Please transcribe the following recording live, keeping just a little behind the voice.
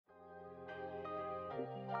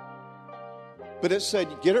But it said,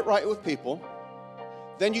 get it right with people.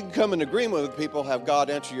 Then you can come in agreement with people, have God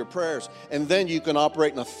answer your prayers. And then you can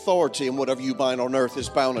operate in authority, and whatever you bind on earth is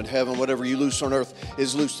bound in heaven. Whatever you loose on earth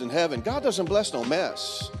is loosed in heaven. God doesn't bless no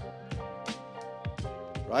mess.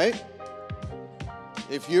 Right?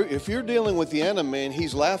 If you're dealing with the enemy and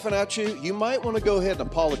he's laughing at you, you might want to go ahead and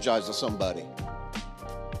apologize to somebody.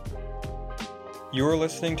 You are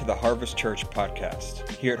listening to the Harvest Church podcast.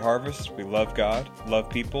 Here at Harvest, we love God, love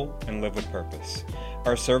people, and live with purpose.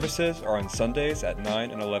 Our services are on Sundays at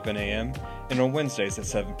 9 and 11 a.m. and on Wednesdays at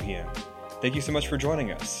 7 p.m. Thank you so much for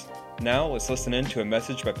joining us. Now, let's listen in to a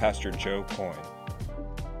message by Pastor Joe Coyne.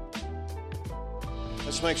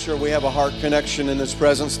 Let's make sure we have a heart connection in His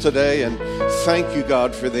presence today, and thank you,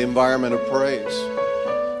 God, for the environment of praise.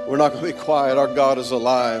 We're not going to be quiet. Our God is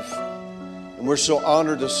alive, and we're so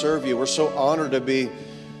honored to serve you. We're so honored to be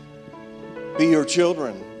your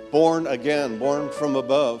children, born again, born from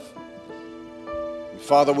above.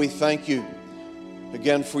 Father, we thank you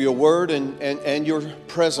again for your word and your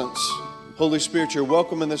presence. Holy Spirit, you're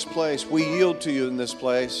welcome in this place. We yield to you in this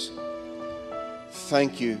place.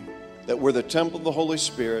 Thank you that we're the temple of the Holy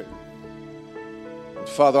Spirit. And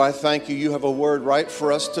Father, I thank you. You have a word right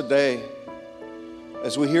for us today.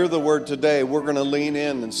 As we hear the word today, we're going to lean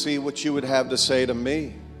in and see what you would have to say to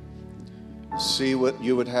me. See what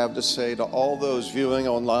you would have to say to all those viewing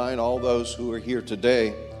online, all those who are here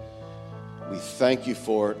today. We thank you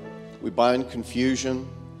for it. We bind confusion.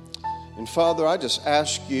 And Father, I just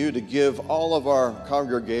ask you to give all of our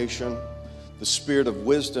congregation the spirit of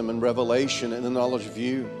wisdom and revelation and the knowledge of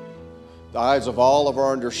you. The eyes of all of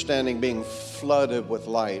our understanding being flooded with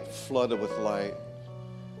light, flooded with light.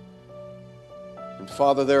 And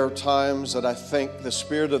Father, there are times that I think the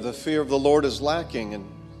spirit of the fear of the Lord is lacking, and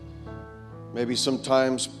maybe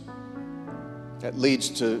sometimes that leads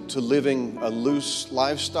to living a loose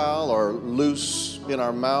lifestyle, or loose in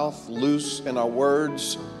our mouth, loose in our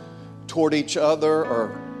words toward each other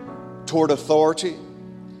or toward authority.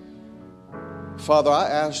 Father, I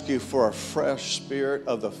ask you for a fresh spirit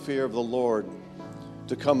of the fear of the Lord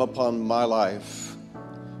to come upon my life,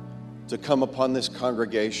 to come upon this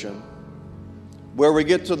congregation, where we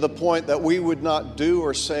get to the point that we would not do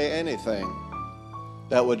or say anything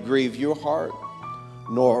that would grieve your heart,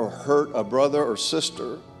 nor hurt a brother or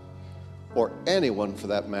sister, or anyone for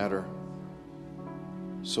that matter.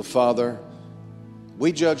 So, Father,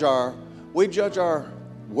 we judge our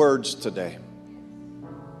words today.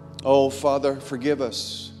 Oh, Father, forgive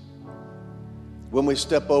us when we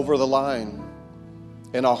step over the line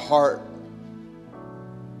and our heart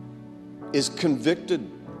is convicted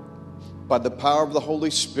by the power of the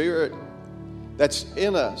Holy Spirit that's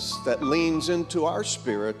in us, that leans into our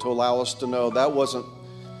spirit to allow us to know that wasn't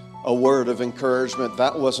a word of encouragement,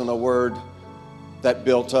 that wasn't a word that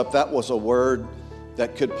built up, that was a word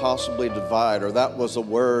that could possibly divide, or that was a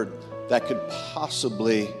word that could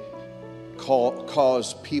possibly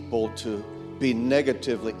cause people to be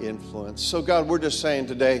negatively influenced. So God, we're just saying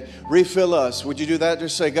today, refill us. Would you do that?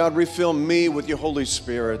 Just say, God, refill me with your Holy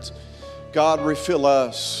Spirit. God, refill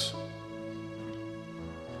us.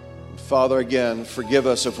 Father, again, forgive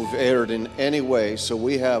us if we've erred in any way, so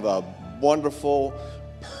we have a wonderful,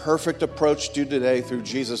 perfect approach to you today through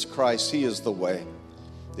Jesus Christ. He is the way.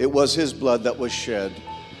 It was His blood that was shed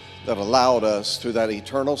that allowed us, through that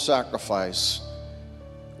eternal sacrifice,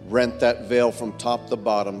 rent that veil from top to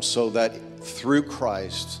bottom, so that through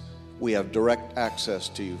Christ we have direct access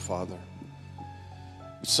to you, Father.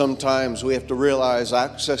 Sometimes we have to realize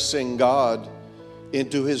accessing God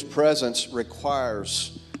into His presence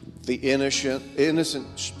requires the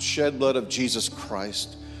innocent shed blood of Jesus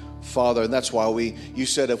Christ, Father. And that's why you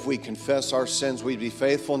said if we confess our sins, we'd be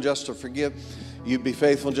faithful and just to forgive. You'd be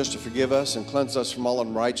faithful and just to forgive us and cleanse us from all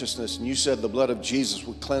unrighteousness. And you said the blood of Jesus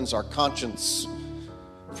would cleanse our conscience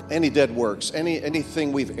from any dead works,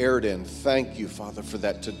 anything we've erred in. Thank you, Father, for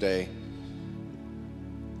that today.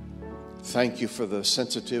 Thank you for the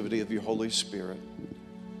sensitivity of your Holy Spirit.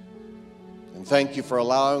 And thank you for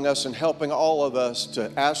allowing us and helping all of us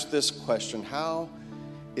to ask this question: how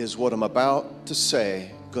is what I'm about to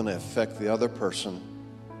say going to affect the other person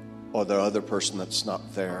or the other person that's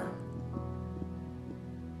not there?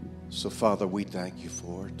 So, Father, we thank you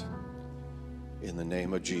for it. In the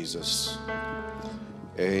name of Jesus.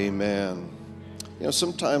 Amen. You know,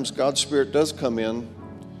 sometimes God's Spirit does come in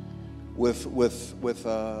with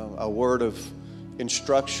a word of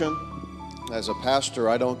instruction. As a pastor,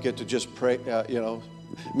 I don't get to just pray,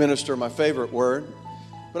 minister my favorite word.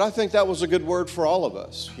 But I think that was a good word for all of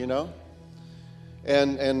us, you know.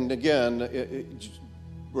 And again,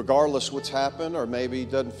 regardless what's happened, or maybe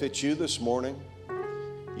it doesn't fit you this morning,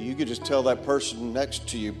 You could just tell that person next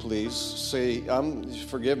to you, please. Say,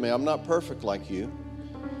 forgive me, I'm not perfect like you.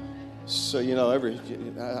 So,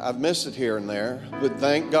 I've missed it here and there, but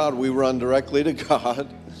thank God we run directly to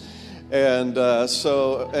God. And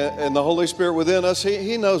and the Holy Spirit within us,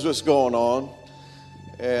 He knows what's going on.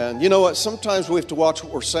 And you know what? Sometimes we have to watch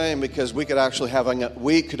what we're saying, because we could actually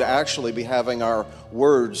be having our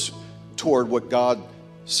words toward what God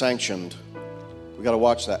sanctioned. We got to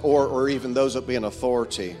watch that. Or even those that be in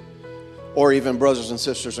authority, or even brothers and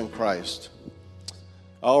sisters in Christ.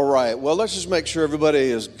 All right. Well, let's just make sure everybody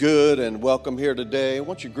is good and welcome here today. I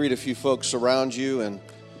want you to greet a few folks around you and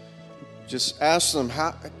just ask them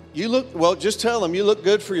how you look. Well, just tell them you look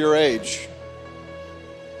good for your age.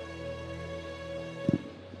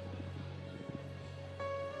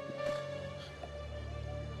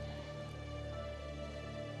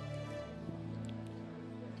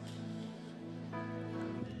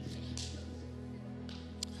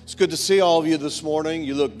 It's good to see all of you this morning.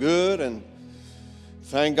 You look good, and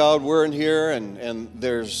thank God we're in here, and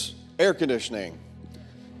there's air conditioning.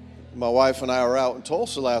 My wife and I were out in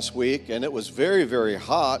Tulsa last week, and it was very, very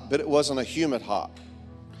hot, but it wasn't a humid hot.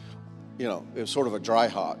 It was sort of a dry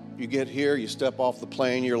hot. You get here, you step off the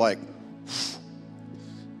plane, you're like,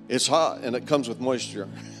 it's hot, and it comes with moisture.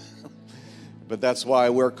 But that's why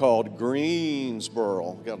we're called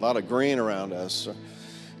Greensboro. We've got a lot of green around us.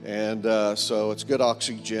 And so it's good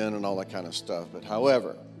oxygen and all that kind of stuff. But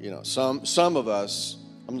however, some of us,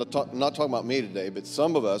 I'm not talking about me today, but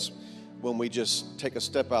some of us, when we just take a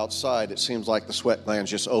step outside, it seems like the sweat glands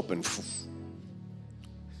just open.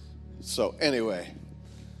 So anyway,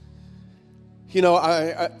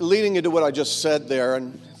 I leading into what I just said there,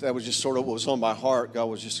 and that was just sort of what was on my heart. God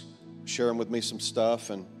was just sharing with me some stuff,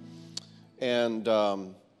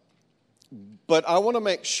 but I want to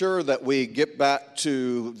make sure that we get back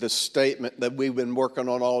to the statement that we've been working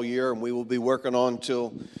on all year, and we will be working on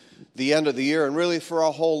till the end of the year, and really for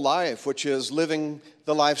our whole life, which is living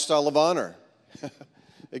the lifestyle of honor.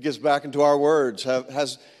 It gets back into our words. Have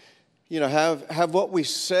what we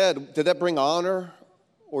said, did that bring honor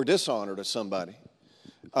or dishonor to somebody?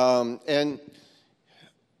 Oh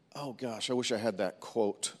gosh, I wish I had that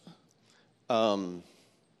quote.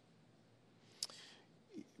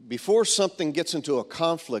 Before something gets into a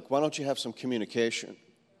conflict, why don't you have some communication?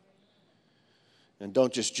 And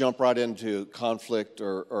don't just jump right into conflict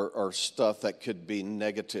or stuff that could be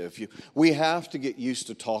negative. We have to get used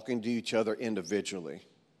to talking to each other individually.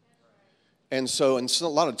 And so a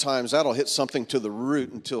lot of times that'll hit something to the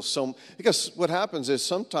root because what happens is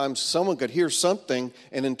sometimes someone could hear something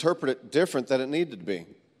and interpret it different than it needed to be.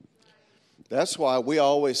 That's why we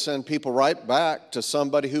always send people right back to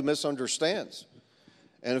somebody who misunderstands.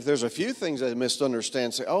 And if there's a few things they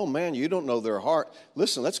misunderstand, say, oh man, you don't know their heart.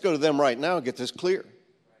 Listen, let's go to them right now and get this clear.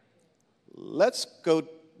 Let's go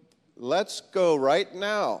right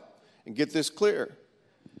now and get this clear.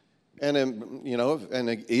 And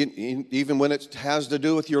even when it has to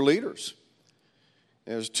do with your leaders.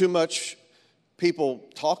 There's too much people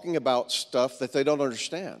talking about stuff that they don't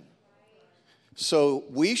understand. So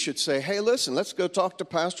we should say, hey, listen, let's go talk to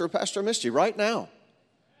Pastor or Pastor Misty right now.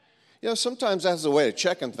 Sometimes that's a way of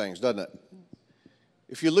checking things, doesn't it?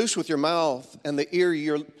 If you're loose with your mouth and the ear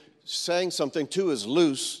you're saying something to is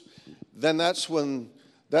loose, then that's when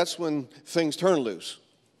things turn loose.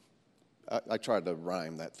 I tried to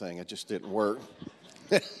rhyme that thing. It just didn't work.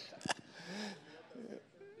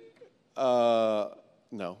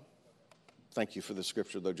 No. Thank you for the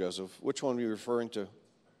scripture, though, Joseph. Which one are you referring to?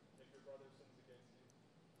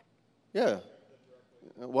 Yeah.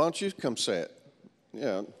 Why don't you come say it?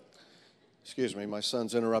 Yeah. Excuse me, my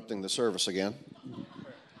son's interrupting the service again.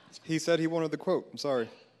 He said he wanted the quote. I'm sorry.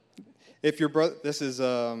 This is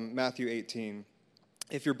Matthew 18.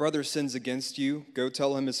 If your brother sins against you, go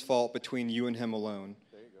tell him his fault between you and him alone.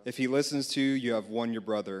 If he listens to you, you have won your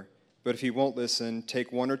brother. But if he won't listen,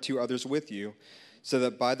 take one or two others with you, so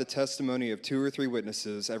that by the testimony of 2 or 3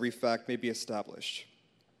 witnesses, every fact may be established.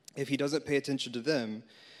 If he doesn't pay attention to them,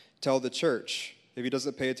 tell the church. If he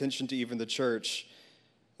doesn't pay attention to even the church,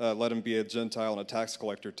 let him be a Gentile and a tax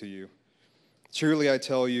collector to you. Truly I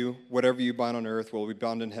tell you, whatever you bind on earth will be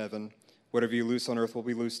bound in heaven. Whatever you loose on earth will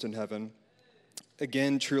be loosed in heaven.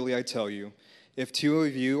 Again, truly I tell you, if 2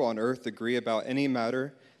 of you on earth agree about any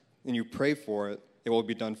matter, and you pray for it, it will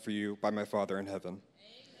be done for you by my Father in heaven.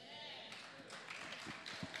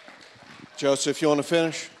 Joseph, you want to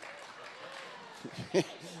finish?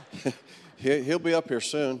 He'll be up here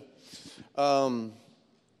soon.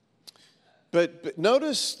 But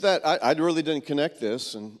notice that I really didn't connect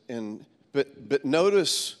this, but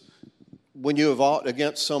notice when you have aught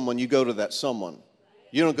against someone, you go to that someone.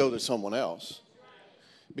 You don't go to someone else.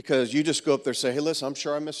 Because you just go up there and say, hey, listen, I'm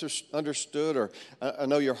sure I misunderstood, or I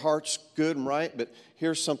know your heart's good and right, but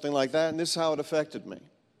here's something like that, and this is how it affected me.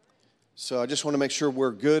 So I just want to make sure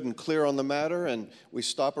we're good and clear on the matter, and we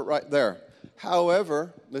stop it right there.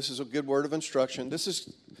 However, this is a good word of instruction. This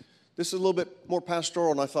is a little bit more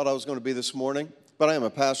pastoral than I thought I was going to be this morning, but I am a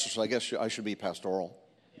pastor, so I guess I should be pastoral.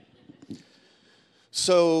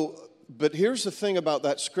 But here's the thing about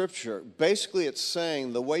that scripture. Basically, it's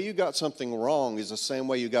saying the way you got something wrong is the same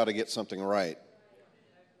way you got to get something right.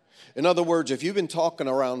 In other words, if you've been talking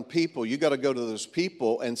around people, you got to go to those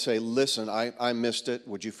people and say, listen, I missed it.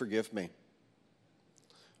 Would you forgive me?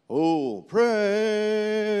 Oh, praise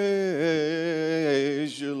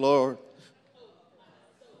you, Lord.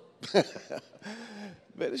 But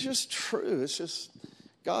it's just true. It's just,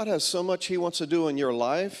 God has so much He wants to do in your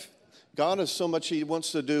life. God has so much He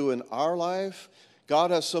wants to do in our life.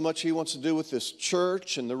 God has so much He wants to do with this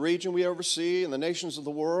church and the region we oversee and the nations of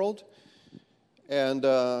the world. And,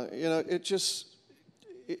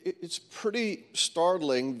 it's pretty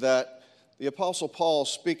startling that the Apostle Paul,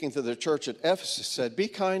 speaking to the church at Ephesus, said, be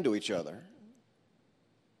kind to each other.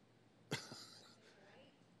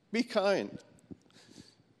 Be kind.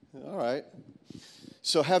 All right.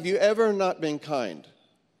 So have you ever not been kind?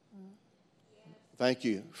 Thank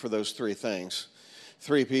you for those three things.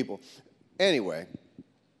 3 people. Anyway,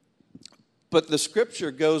 but the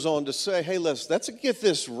scripture goes on to say, hey, let's get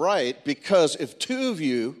this right, because if 2 of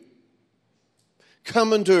you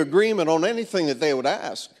come into agreement on anything that they would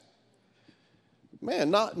ask,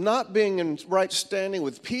 man, not being in right standing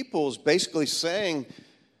with people is basically saying,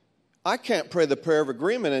 I can't pray the prayer of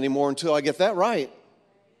agreement anymore until I get that right.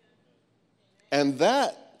 And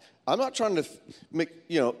that, I'm not trying to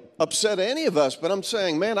upset any of us, but I'm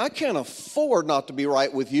saying, man, I can't afford not to be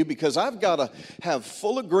right with you, because I've got to have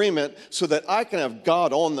full agreement so that I can have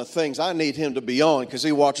God on the things I need Him to be on, because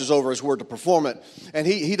He watches over His word to perform it. And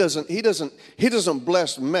He doesn't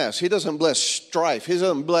bless mess. He doesn't bless strife. He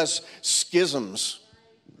doesn't bless schisms.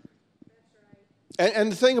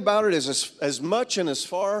 And the thing about it is, as much and as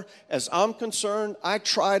far as I'm concerned, I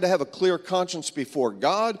try to have a clear conscience before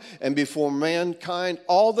God and before mankind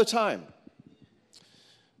all the time.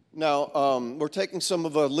 Now, we're taking some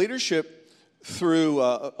of our leadership through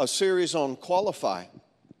a series on qualified.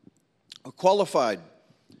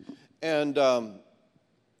 And,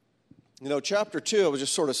 chapter 2, I was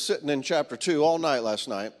just sort of sitting in chapter 2 all night last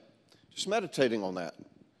night, just meditating on that.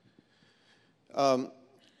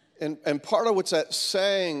 And part of what's that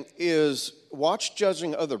saying is, watch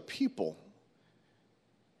judging other people.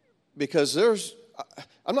 Because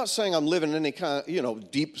I'm not saying I'm living in any kind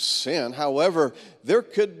of, deep sin. However, there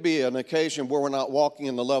could be an occasion where we're not walking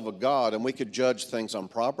in the love of God, and we could judge things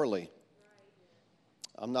improperly.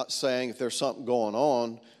 I'm not saying if there's something going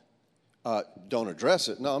on, don't address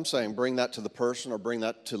it. No, I'm saying bring that to the person, or bring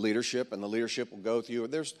that to leadership, and the leadership will go with you.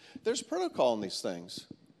 There's protocol in these things.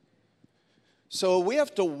 So we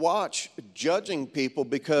have to watch judging people,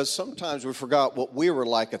 because sometimes we forgot what we were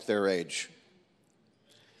like at their age.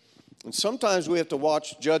 And sometimes we have to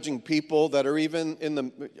watch judging people that are even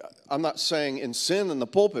I'm not saying in sin in the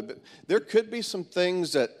pulpit, but there could be some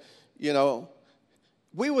things that,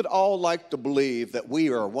 we would all like to believe that we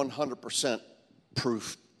are 100%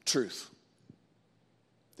 proof truth.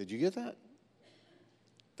 Did you get that?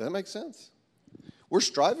 Does that make sense? We're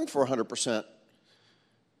striving for 100%.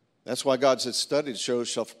 That's why God said, study to show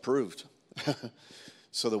yourself approved,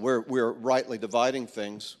 so that we're rightly dividing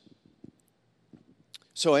things.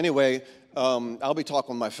 So anyway, I'll be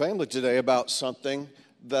talking with my family today about something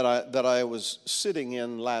that I was sitting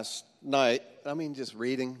in last night. Just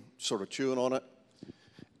reading, sort of chewing on it.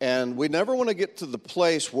 And we never want to get to the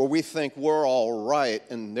place where we think we're all right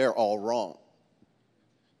and they're all wrong.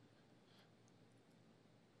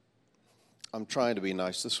 I'm trying to be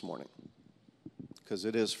nice this morning, because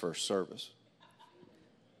it is first service.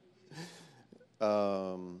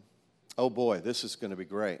 Oh boy, this is going to be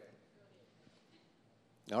great.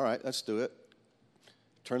 All right, let's do it.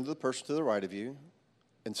 Turn to the person to the right of you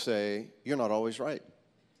and say, you're not always right.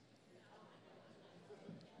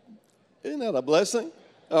 Isn't that a blessing?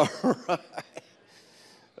 All right.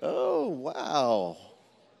 Oh, wow.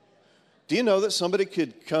 Do you know that somebody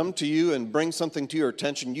could come to you and bring something to your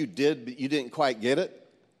attention you did, but you didn't quite get it?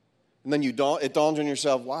 And then it dawns on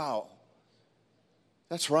yourself, wow,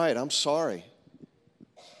 that's right, I'm sorry.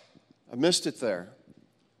 I missed it there.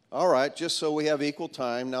 All right, just so we have equal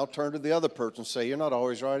time, now turn to the other person and say, you're not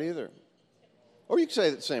always right either. Or you can say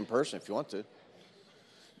it to the same person if you want to.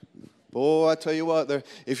 Boy, I tell you what,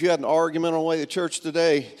 if you had an argument on the way to church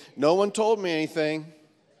today, no one told me anything.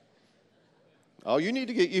 Oh, you need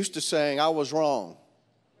to get used to saying, I was wrong.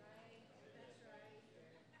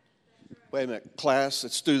 Wait a minute, class,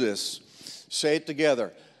 let's do this. Say it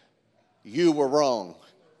together. You were wrong.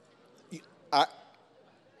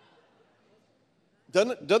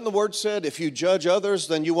 Doesn't the word said, if you judge others,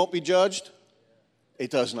 then you won't be judged? It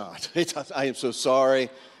does not. I am so sorry.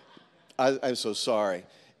 I'm so sorry.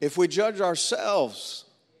 If we judge ourselves,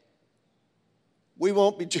 we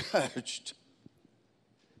won't be judged.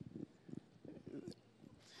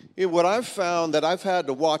 What I've found that I've had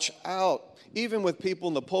to watch out, even with people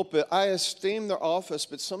in the pulpit, I esteem their office,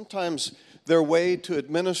 but sometimes their way to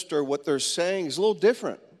administer what they're saying is a little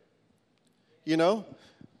different, you know?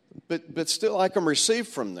 But still I can receive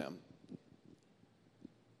from them.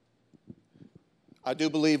 I do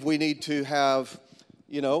believe we need to have,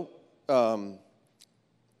 how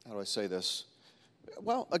do I say this?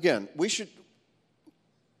 Well, again, we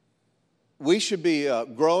should be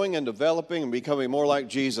growing and developing and becoming more like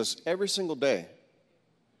Jesus every single day.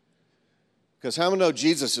 Because how many know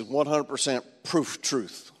Jesus is 100% proof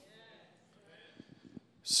truth?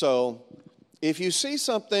 So if you see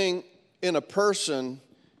something in a person,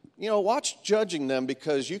 watch judging them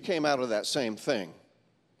because you came out of that same thing.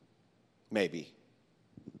 Maybe.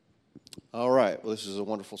 All right. Well, this is a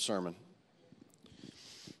wonderful sermon.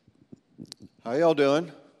 How y'all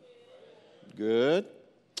doing? Good.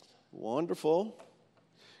 Wonderful.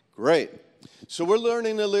 Great. So we're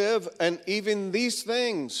learning to live, and even these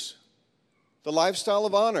things, the lifestyle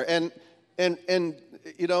of honor. And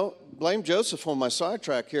blame Joseph on my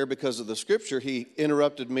sidetrack here because of the scripture. He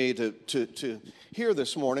interrupted me to hear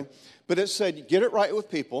this morning. But it said, get it right with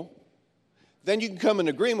people. Then you can come in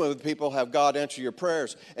agreement with people, have God answer your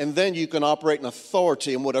prayers. And then you can operate in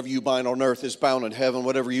authority, and whatever you bind on earth is bound in heaven.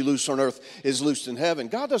 Whatever you loose on earth is loosed in heaven.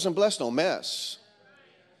 God doesn't bless no mess.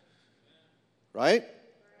 Right?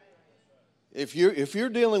 If you're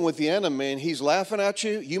dealing with the enemy and he's laughing at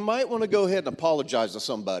you, you might want to go ahead and apologize to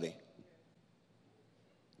somebody.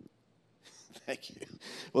 Thank you.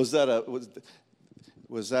 Was that a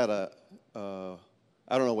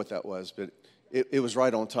I don't know what that was, but it was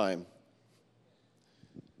right on time.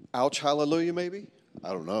 Ouch, hallelujah, maybe?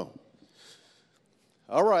 I don't know.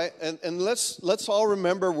 All right, and let's all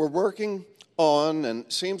remember we're working on, and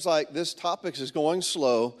it seems like this topic is going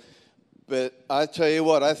slow, but I tell you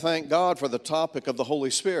what, I thank God for the topic of the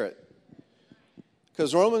Holy Spirit.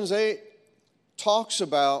 Because Romans 8 talks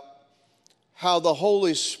about how the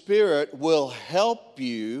Holy Spirit will help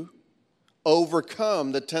you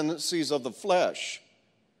overcome the tendencies of the flesh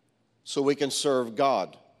so we can serve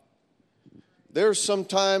God. There's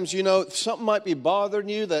sometimes, something might be bothering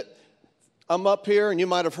you that I'm up here and you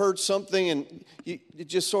might have heard something and it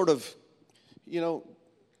just sort of,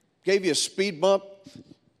 gave you a speed bump.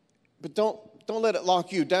 But don't let it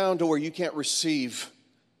lock you down to where you can't receive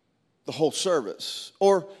the whole service.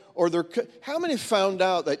 How many found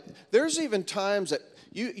out that there's even times that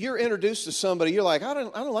you're introduced to somebody, you're like, I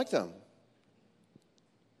don't like them.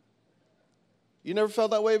 You never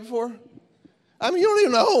felt that way before? I mean, you don't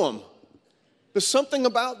even know them. There's something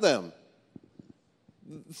about them.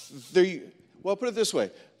 Put it this way.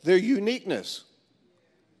 Their uniqueness.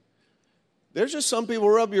 There's just some people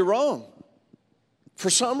rub you wrong for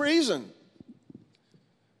some reason.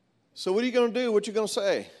 So what are you going to do? What you going to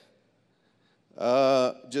say?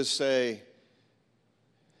 Just say,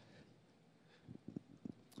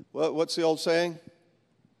 what's the old saying?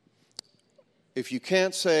 If you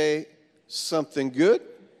can't say something good,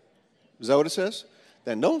 is that what it says?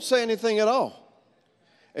 Then don't say anything at all.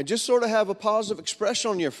 And just sort of have a positive expression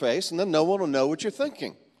on your face, and then no one will know what you're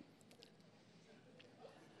thinking.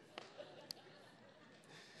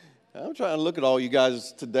 I'm trying to look at all you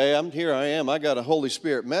guys today. Here I am. I got a Holy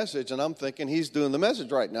Spirit message, and I'm thinking he's doing the message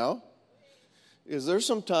right now. Is there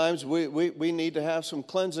some times we need to have some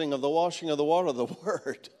cleansing of the washing of the water of the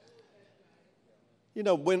Word?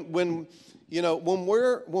 When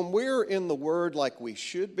we're in the Word like we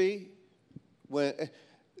should be,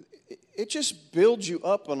 it just builds you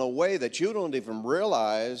up in a way that you don't even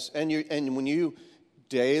realize. And when you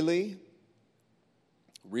daily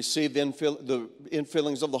receive the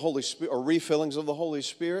infillings of the Holy Spirit or refillings of the Holy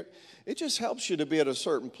Spirit, it just helps you to be at a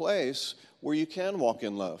certain place where you can walk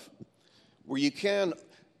in love, where you can.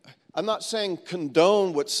 I'm not saying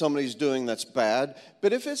condone what somebody's doing that's bad,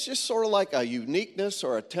 but if it's just sort of like a uniqueness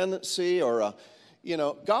or a tendency or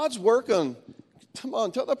God's working. Come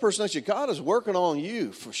on, tell that person next to you, God is working on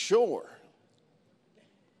you for sure.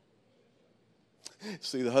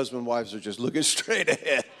 See, the husband and wives are just looking straight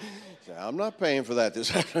ahead. I'm not paying for that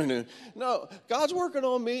this afternoon. No, God's working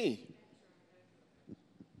on me.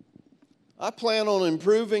 I plan on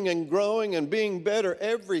improving and growing and being better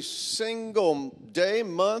every single day,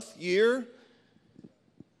 month, year.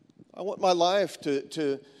 I want my life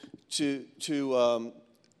to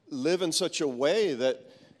live in such a way that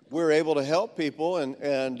we're able to help people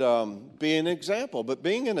and be an example. But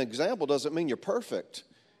being an example doesn't mean you're perfect.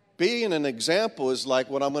 Being an example is like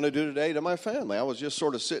what I'm going to do today to my family. I was just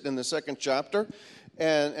sort of sitting in the second chapter,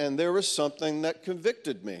 and there was something that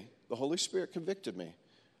convicted me. The Holy Spirit convicted me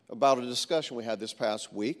about a discussion we had this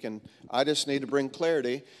past week, and I just need to bring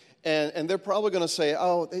clarity. And they're probably going to say,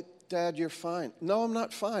 oh, Dad, you're fine. No, I'm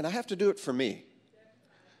not fine. I have to do it for me.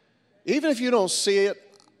 Even if you don't see it,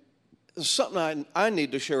 it's something I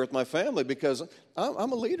need to share with my family because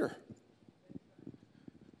I'm a leader.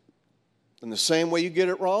 And the same way you get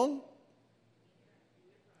it wrong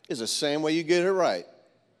is the same way you get it right.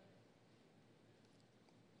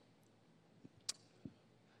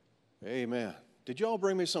 Amen. Did y'all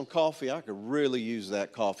bring me some coffee? I could really use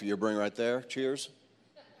that coffee you bring right there. Cheers.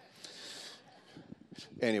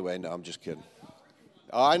 Anyway, no, I'm just kidding.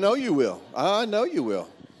 I know you will. I know you will.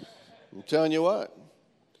 I'm telling you what.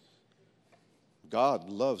 God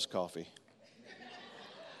loves coffee.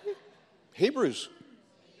 Hebrews.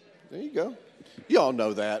 There you go. You all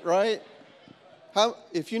know that, right?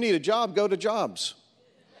 If you need a job, go to Jobs.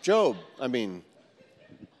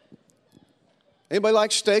 Anybody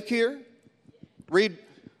like steak here? Read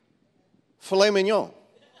Filet Mignon.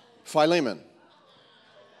 Philemon.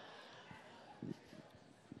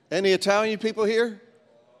 Any Italian people here?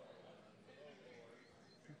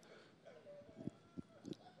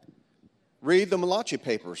 Read the Malachi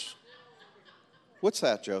Papers. What's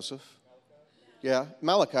that, Joseph? Yeah,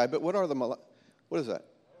 Malachi, but what is that?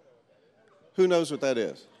 Who knows what that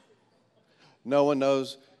is? No one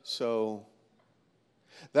knows, so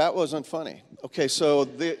that wasn't funny. Okay, so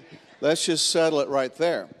let's just settle it right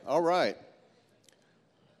there. All right.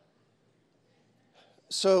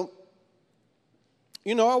 So,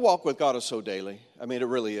 our walk with God is so daily. I mean, it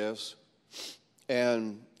really is.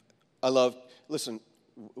 And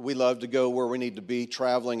we love to go where we need to be,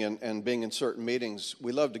 traveling and being in certain meetings.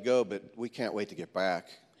 We love to go, but we can't wait to get back.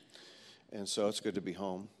 And so it's good to be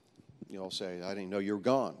home. You all say, I didn't know you were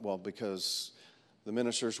gone. Well, because the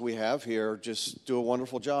ministers we have here just do a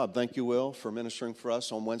wonderful job. Thank you, Will, for ministering for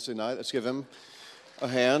us on Wednesday night. Let's give him a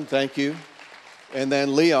hand. Thank you. And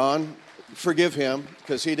then Leon, forgive him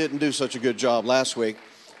because he didn't do such a good job last week.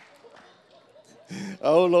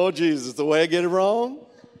 Oh, Lord Jesus, the way I get it wrong,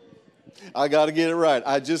 I got to get it right.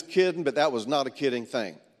 I just kidding, but that was not a kidding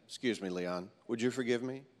thing. Excuse me, Leon. Would you forgive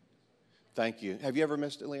me? Thank you. Have you ever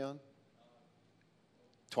missed it, Leon?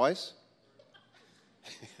 Twice?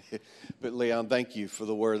 But Leon, thank you for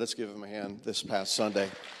the word. Let's give him a hand this past Sunday.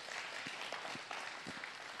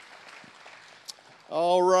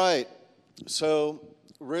 All right. So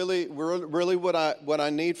really what I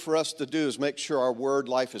need for us to do is make sure our word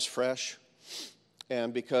life is fresh.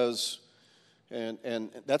 And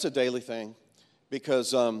that's a daily thing.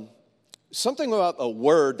 Because something about a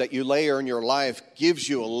word that you layer in your life gives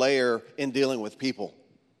you a layer in dealing with people.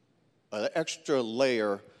 An extra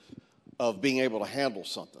layer of being able to handle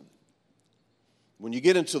something. When you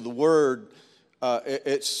get into the Word,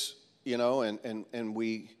 it's, and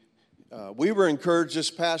we were encouraged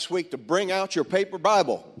this past week to bring out your paper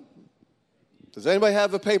Bible. Does anybody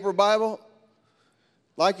have a paper Bible?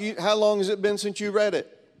 How long has it been since you read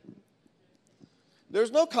it?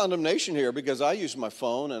 There's no condemnation here because I use my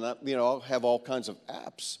phone and I'll have all kinds of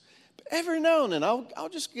apps. But every now and then I'll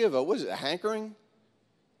just give a hankering?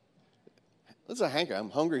 What's a hankering?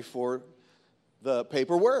 I'm hungry for the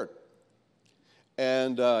paper word.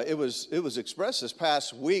 And it was expressed this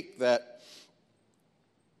past week that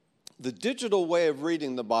the digital way of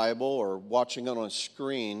reading the Bible or watching it on a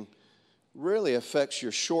screen really affects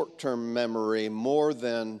your short-term memory more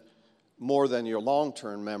than your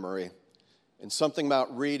long-term memory. And something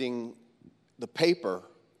about reading the paper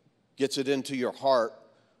gets it into your heart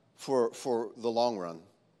for the long run.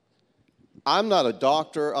 I'm not a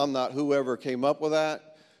doctor. I'm not whoever came up with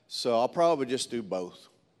that. So I'll probably just do both.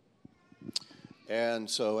 And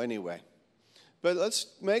so anyway. But let's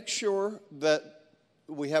make sure that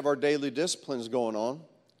we have our daily disciplines going on.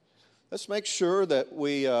 Let's make sure that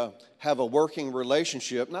we have a working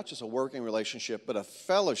relationship, not just a working relationship, but a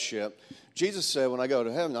fellowship. Jesus said, when I go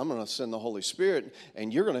to heaven, I'm going to send the Holy Spirit,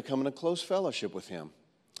 and you're going to come into close fellowship with him.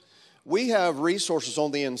 We have resources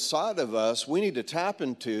on the inside of us we need to tap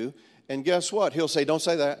into, and guess what? He'll say, don't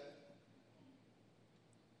say that.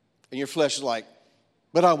 And your flesh is like,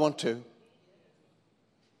 but I want to.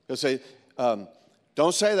 He'll say,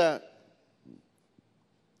 don't say that.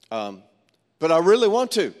 But I really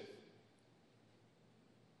want to.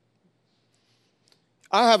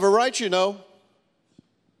 I have a right, you know.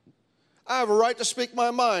 I have a right to speak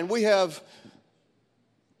my mind. We have,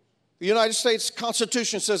 the United States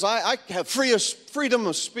Constitution says I have freedom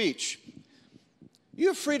of speech. You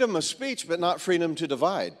have freedom of speech, but not freedom to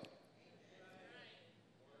divide.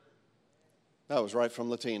 That was right from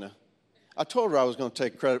Latina. I told her I was going to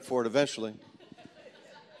take credit for it eventually.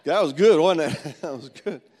 That was good, wasn't it? That was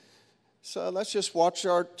good. So let's just watch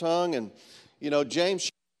our tongue. And, James.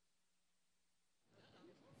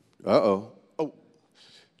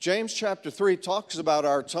 James chapter 3 talks about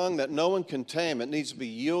our tongue, that no one can tame. It needs to be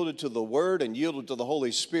yielded to the Word and yielded to the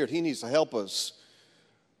Holy Spirit. He needs to help us.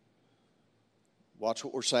 Watch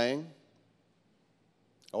what we're saying.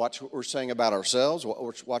 Watch what we're saying about ourselves.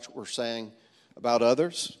 Watch what we're saying about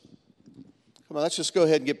others. Come on, let's just go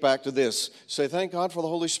ahead and get back to this. Say, thank God for the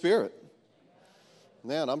Holy Spirit.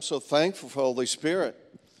 Man, I'm so thankful for the Holy Spirit.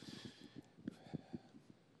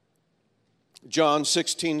 John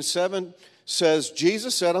 16:7 says,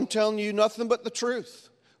 Jesus said, I'm telling you nothing but the truth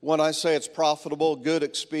when I say it's profitable, good,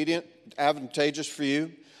 expedient, advantageous for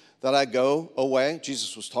you that I go away.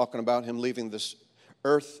 Jesus was talking about him leaving this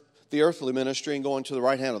earth, the earthly ministry, and going to the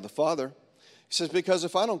right hand of the Father. He says, because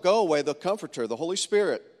if I don't go away, the Comforter, the Holy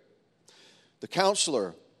Spirit, the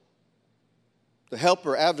Counselor, the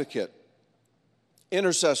Helper, Advocate,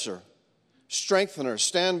 Intercessor, Strengthener,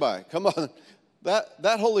 Standby. Come on.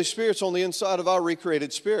 That Holy Spirit's on the inside of our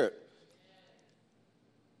recreated spirit.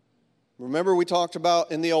 Remember we talked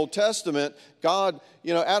about in the Old Testament, God,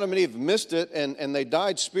 Adam and Eve missed it and they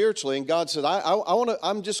died spiritually. And God said,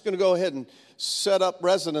 I'm just going to go ahead and set up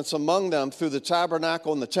residence among them through the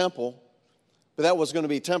tabernacle and the temple. But that was going to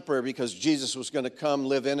be temporary because Jesus was going to come,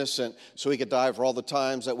 live innocent, so he could die for all the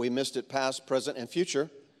times that we missed it, past, present, and future.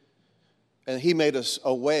 And he made us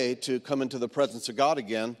a way to come into the presence of God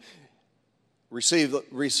again, receive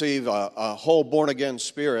a whole born-again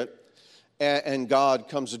spirit, and God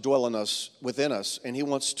comes to dwell within us, and he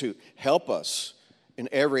wants to help us in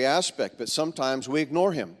every aspect, but sometimes we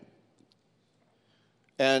ignore him.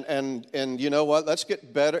 And you know what? Let's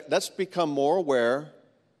get better. Let's become more aware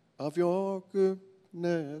of your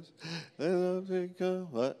goodness.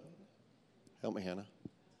 What? Help me, Hannah.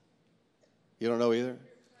 You don't know either?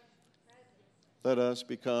 Let us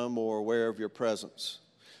become more aware of your presence.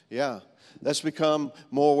 Yeah. Let's become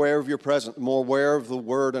more aware of your presence, more aware of the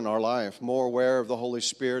Word in our life, more aware of the Holy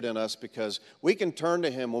Spirit in us, because we can turn to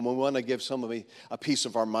him when we want to give somebody a piece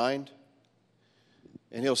of our mind,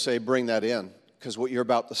 and he'll say, bring that in, because what you're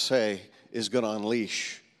about to say is going to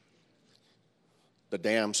unleash the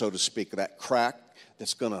dam, so to speak, that crack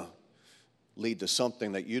that's going to lead to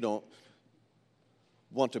something that you don't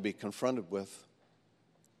want to be confronted with.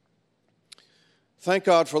 Thank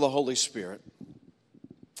God for the Holy Spirit.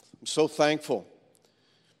 I'm so thankful.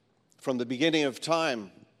 From the beginning of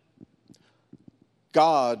time,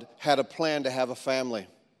 God had a plan to have a family.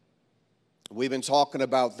 We've been talking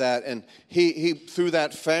about that, and he through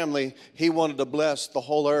that family, he wanted to bless the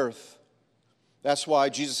whole earth. That's why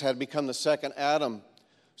Jesus had become the second Adam,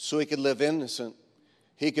 so he could live innocent.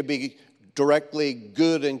 He could be directly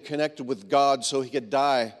good and connected with God, so he could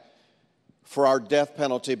die for our death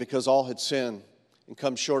penalty, because all had sinned and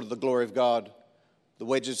come short of the glory of God. The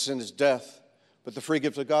wages of sin is death, but the free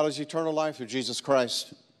gift of God is eternal life through Jesus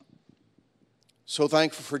Christ. So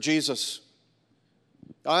thankful for Jesus.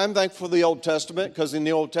 I'm thankful for the Old Testament, because in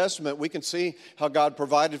the Old Testament we can see how God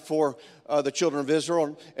provided for the children of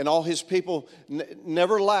Israel, and all his people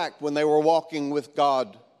never lacked when they were walking with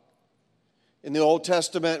God. In the Old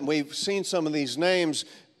Testament, and we've seen some of these names,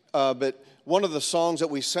 but one of the songs that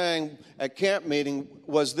we sang at camp meeting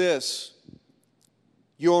was this: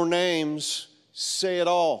 your names say it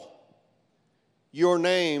all. Your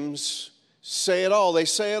names say it all. They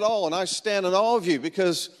say it all, and I stand in awe of you,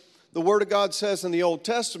 because the Word of God says in the Old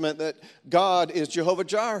Testament that God is Jehovah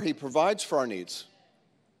Jireh. He provides for our needs.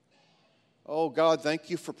 Oh, God, thank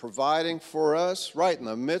you for providing for us right in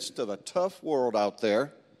the midst of a tough world out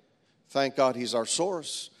there. Thank God he's our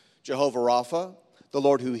source. Jehovah Rapha, the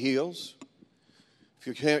Lord who heals.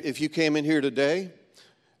 If you came in here today,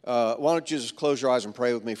 why don't you just close your eyes and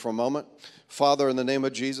pray with me for a moment. Father, in the name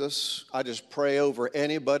of Jesus, I just pray over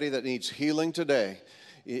anybody that needs healing today.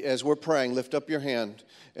 As we're praying, lift up your hand,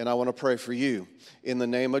 and I want to pray for you in the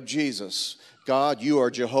name of Jesus. God, you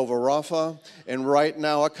are Jehovah Rapha, and right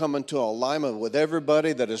now I come into alignment with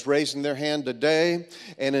everybody that is raising their hand today,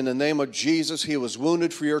 and in the name of Jesus, he was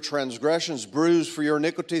wounded for your transgressions, bruised for your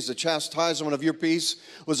iniquities, the chastisement of your peace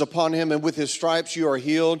was upon him, and with his stripes you are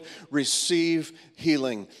healed. Receive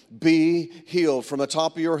healing. Be healed from the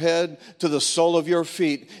top of your head to the sole of your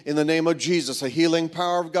feet. In the name of Jesus, the healing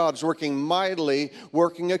power of God is working mightily,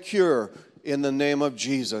 working a cure. In the name of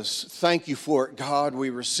Jesus. Thank you for it, God. We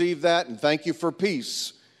receive that, and thank you for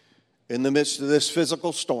peace in the midst of this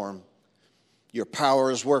physical storm. Your power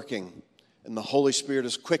is working, and the Holy Spirit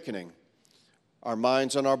is quickening our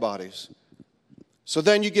minds and our bodies. So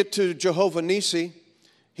then you get to Jehovah Nissi.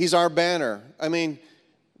 He's our banner. I mean,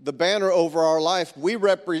 the banner over our life.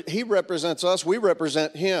 He represents us. We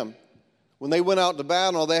represent him. When they went out to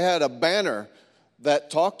battle, they had a banner that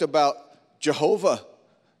talked about Jehovah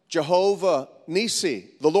Nissi,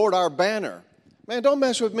 the Lord our banner. Man, don't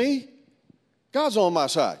mess with me. God's on my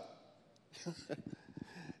side.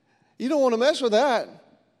 You don't want to mess with that.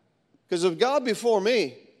 Because if God before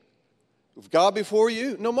me, if God before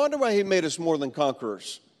you, no wonder why he made us more than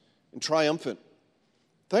conquerors and triumphant.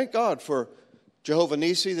 Thank God for Jehovah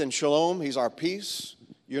Nissi, then Shalom. He's our peace.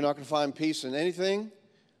 You're not going to find peace in anything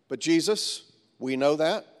but Jesus. We know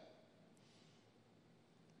that.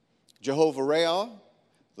 Jehovah Reah,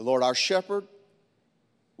 the Lord our shepherd,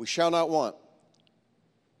 we shall not want.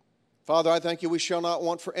 Father, I thank you, we shall not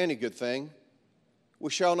want for any good thing. We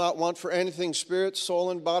shall not want for anything, spirit, soul,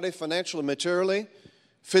 and body, financially, materially,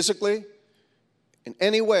 physically, in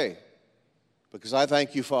any way. Because I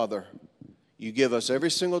thank you, Father, you give us every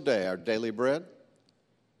single day our daily bread.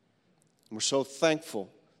 And we're so thankful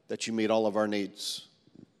that you meet all of our needs.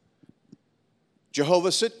 Jehovah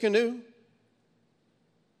Sitkanu,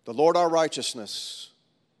 the Lord our righteousness.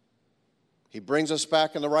 He brings us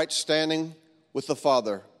back in the right standing with the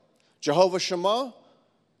Father. Jehovah Shammah,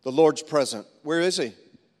 the Lord's present. Where is he?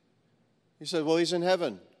 He said, well, he's in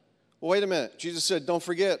heaven. Well, wait a minute. Jesus said, don't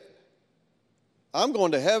forget, I'm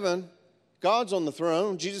going to heaven. God's on the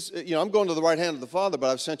throne. Jesus, I'm going to the right hand of the Father, but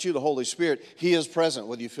I've sent you the Holy Spirit. He is present,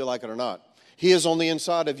 whether you feel like it or not. He is on the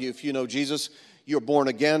inside of you. If you know Jesus, you're born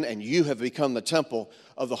again, and you have become the temple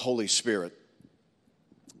of the Holy Spirit.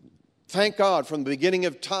 Thank God, from the beginning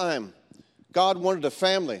of time, God wanted a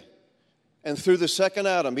family. And through the second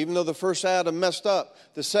Adam, even though the first Adam messed up,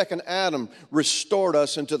 the second Adam restored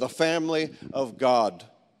us into the family of God.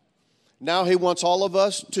 Now he wants all of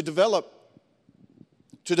us to develop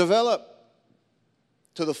to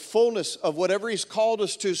the fullness of whatever he's called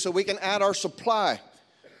us to, so we can add our supply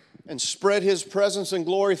and spread his presence and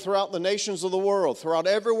glory throughout the nations of the world, throughout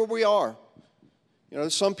everywhere we are.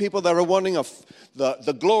 There's some people that are wanting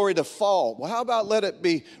the glory to fall. Well, how about let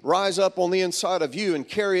it rise up on the inside of you and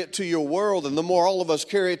carry it to your world? And the more all of us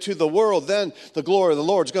carry it to the world, then the glory of the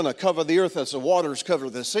Lord is going to cover the earth as the waters cover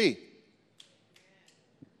the sea.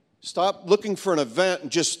 Stop looking for an event and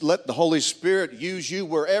just let the Holy Spirit use you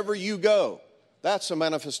wherever you go. That's a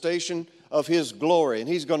manifestation of his glory, and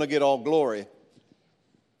he's going to get all glory.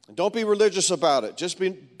 And don't be religious about it. Just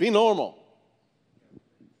be normal.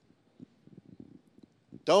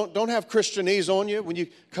 Don't have Christianese on you. When you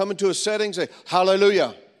come into a setting, say,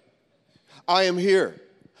 hallelujah, I am here.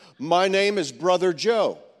 My name is Brother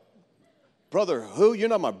Joe. Brother who? You're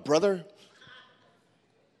not my brother.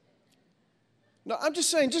 No, I'm just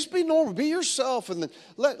saying, just be normal. Be yourself, and then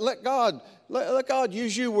let God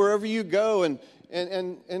use you wherever you go. And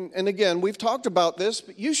again, we've talked about this,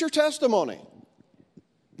 but use your testimony.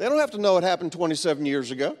 They don't have to know it happened 27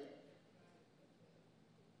 years ago.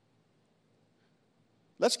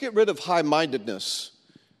 Let's get rid of high-mindedness,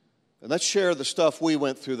 and let's share the stuff we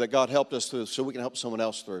went through that God helped us through so we can help someone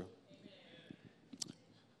else through.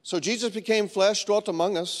 So Jesus became flesh, dwelt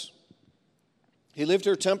among us. He lived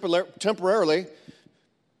here temporarily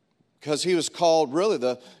because he was called, really,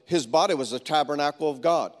 his body was the tabernacle of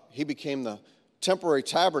God. He became the temporary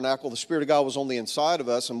tabernacle. The Spirit of God was on the inside of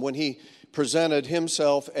us, and when he presented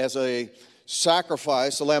himself as a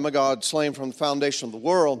sacrifice, the Lamb of God slain from the foundation of the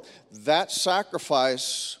world, that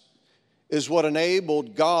sacrifice is what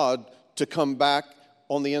enabled God to come back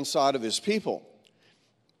on the inside of his people.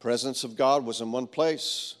 The presence of God was in one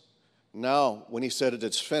place. Now, when he said it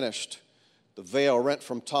is finished, the veil rent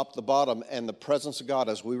from top to bottom, and the presence of God,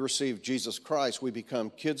 as we receive Jesus Christ, we become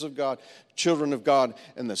kids of God, children of God,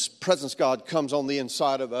 and the presence of God comes on the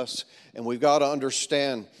inside of us. And we've got to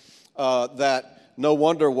understand that No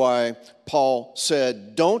wonder why Paul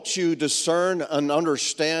said, don't you discern and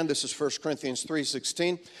understand, this is 1 Corinthians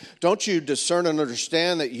 3:16, don't you discern and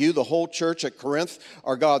understand that you, the whole church at Corinth,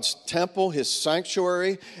 are God's temple, his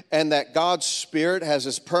sanctuary, and that God's Spirit has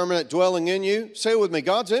his permanent dwelling in you? Say it with me,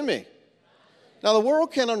 God's in me. Now, the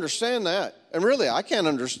world can't understand that. And really, I can't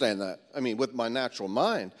understand that. I mean, with my natural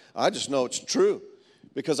mind. I just know it's true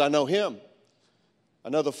because I know him. I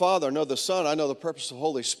know the Father, I know the Son, I know the purpose of the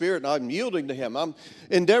Holy Spirit, and I'm yielding to him. I'm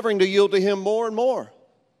endeavoring to yield to him more and more.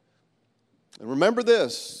 And remember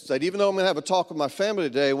this, that even though I'm going to have a talk with my family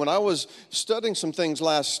today, when I was studying some things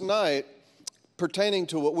last night pertaining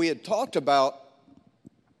to what we had talked about,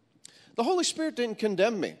 the Holy Spirit didn't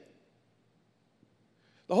condemn me.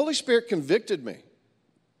 The Holy Spirit convicted me.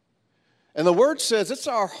 And the Word says it's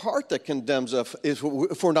our heart that condemns us if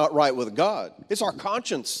we're not right with God. It's our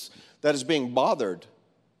conscience that is being bothered.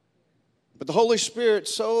 But the Holy Spirit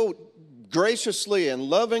so graciously and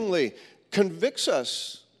lovingly convicts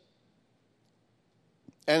us.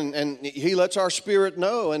 And he lets our spirit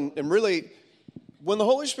know. And really, when the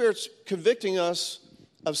Holy Spirit's convicting us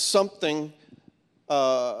of something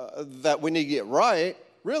that we need to get right,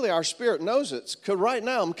 really our spirit knows it. Because right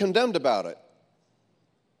now I'm condemned about it.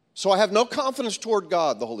 So I have no confidence toward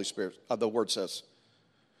God, the Holy Spirit, the Word says.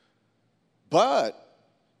 But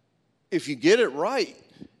if you get it right,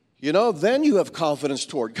 then you have confidence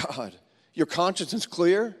toward God. Your conscience is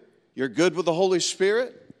clear. You're good with the Holy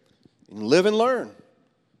Spirit. And live and learn.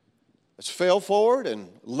 Let's fail forward and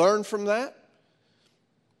learn from that.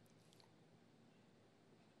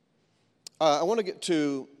 I want to get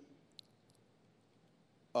to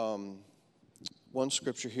one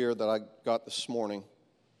scripture here that I got this morning.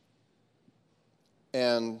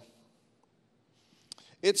 And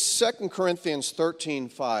it's 2 Corinthians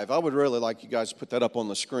 13:5. I would really like you guys to put that up on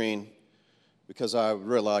the screen because I would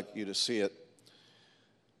really like you to see it.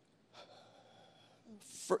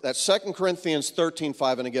 That's 2 Corinthians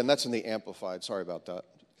 13:5, and again, that's in the Amplified. Sorry about that.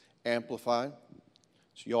 Amplified.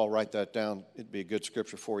 So you all write that down. It'd be a good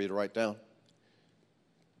scripture for you to write down.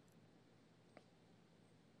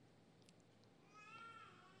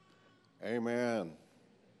 Amen.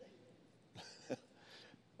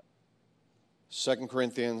 2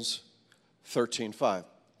 Corinthians 13:5.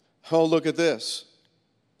 Oh, look at this.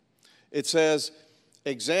 It says,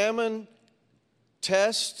 examine,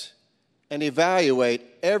 test, and evaluate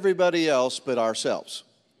everybody else but ourselves.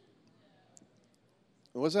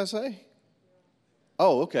 What does that say?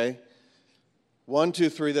 Oh, okay. 1, 2,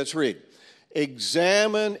 3, let's read.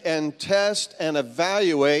 Examine and test and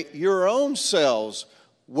evaluate your own selves,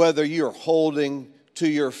 whether you're holding to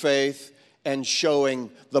your faith and showing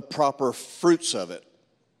the proper fruits of it.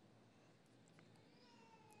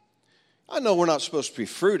 I know we're not supposed to be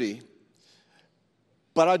fruity,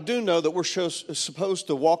 but I do know that we're supposed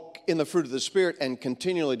to walk in the fruit of the Spirit and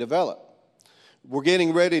continually develop. We're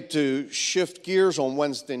getting ready to shift gears on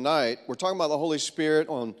Wednesday night. We're talking about the Holy Spirit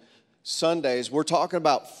on Sundays. We're talking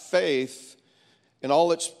about faith and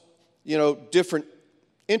all its, different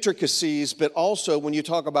intricacies, but also when you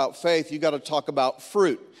talk about faith, you got to talk about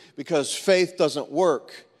fruit. Because faith doesn't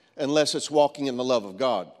work unless it's walking in the love of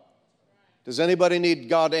God. Does anybody need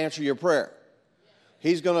God to answer your prayer?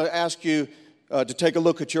 He's going to ask you to take a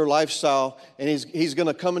look at your lifestyle, and he's going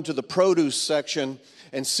to come into the produce section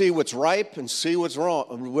and see what's ripe and see what's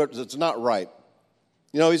wrong, what's not ripe.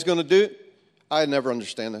 You know what he's going to do? I never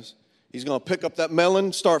understand this. He's going to pick up that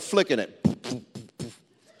melon, start flicking it.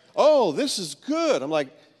 Oh, this is good. I'm like,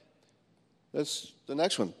 that's the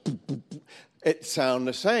next one. It sounds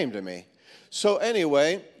the same to me. So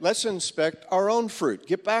anyway, let's inspect our own fruit.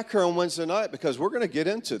 Get back here on Wednesday night because we're going to get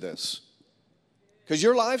into this. Because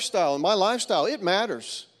your lifestyle and my lifestyle, it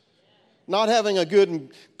matters. Not having a good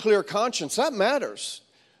and clear conscience, that matters.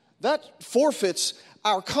 That forfeits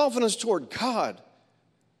our confidence toward God.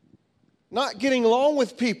 Not getting along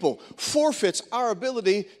with people forfeits our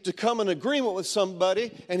ability to come in agreement with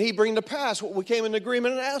somebody and he bring to pass what we came in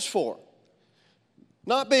agreement and asked for.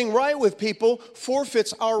 Not being right with people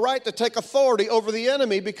forfeits our right to take authority over the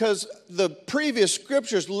enemy because the previous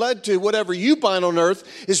scriptures led to whatever you bind on earth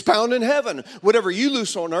is bound in heaven. Whatever you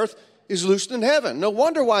loose on earth is loosed in heaven. No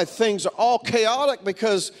wonder why things are all chaotic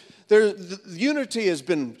because the unity has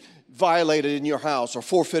been violated in your house or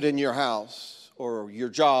forfeited in your house or your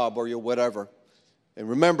job or your whatever. And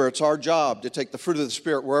remember, it's our job to take the fruit of the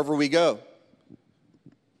Spirit wherever we go.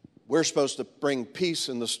 We're supposed to bring peace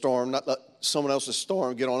in the storm, not let someone else's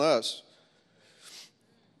storm get on us.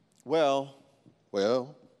 Well, I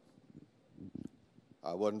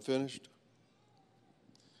wasn't finished.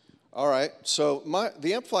 All right, so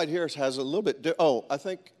the Amplified here has a little bit, I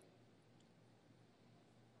think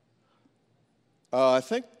I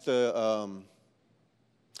think go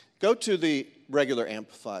to the regular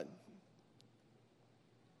Amplified.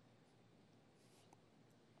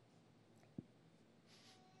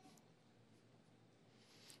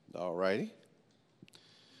 All righty.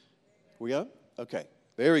 We up? Okay.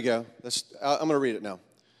 There we go. I'm going to read it now.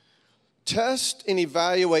 Test and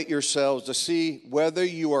evaluate yourselves to see whether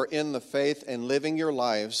you are in the faith and living your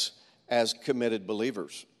lives as committed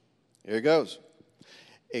believers. Here it goes.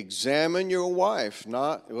 Examine your wife,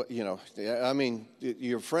 not,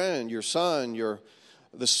 your friend, your son,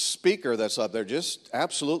 the speaker that's up there. Just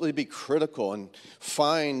absolutely be critical and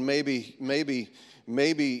find maybe,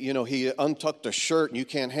 he untucked a shirt and you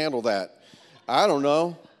can't handle that. I don't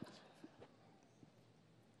know.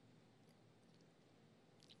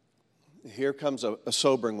 Here comes a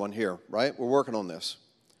sobering one here, right? We're working on this.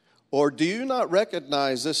 Or do you not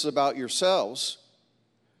recognize this about yourselves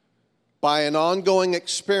by an ongoing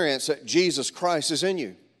experience that Jesus Christ is in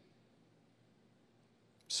you?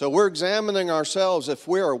 So we're examining ourselves if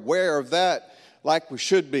we're aware of that like we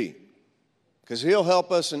should be. Because He'll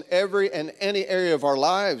help us in every and any area of our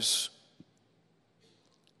lives.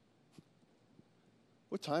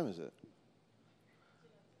 What time is it?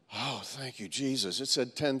 Oh, thank you, Jesus. It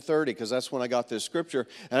said 10:30 because that's when I got this scripture,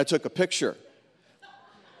 and I took a picture.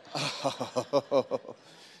 Oh.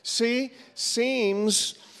 See,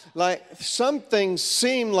 seems like some things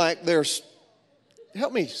seem like there's,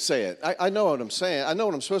 help me say it. I know what I'm saying. I know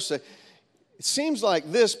what I'm supposed to say. It seems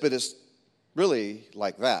like this, but it's really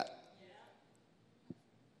like that.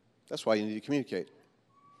 That's why you need to communicate.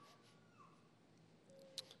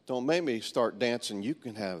 Don't make me start dancing. You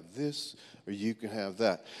can have this or you can have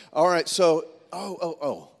that. All right, so,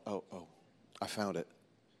 I found it.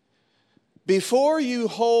 Before you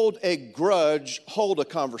hold a grudge, hold a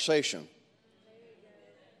conversation.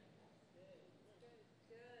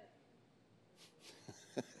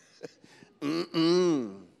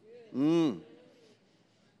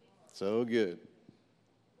 So good.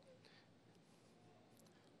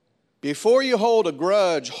 Before you hold a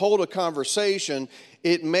grudge, hold a conversation.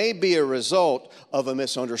 It may be a result of a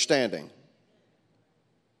misunderstanding.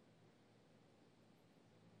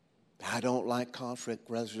 I don't like conflict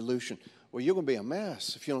resolution. Well, you're going to be a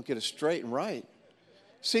mess if you don't get it straight and right.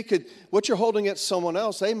 See, what you're holding against someone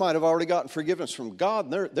else, they might have already gotten forgiveness from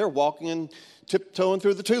God, and they're walking and tiptoeing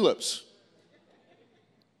through the tulips.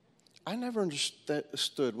 I never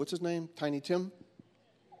understood. What's his name? Tiny Tim?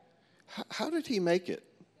 How did he make it?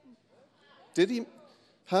 Did he?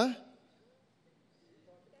 Huh?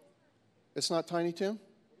 It's not Tiny Tim?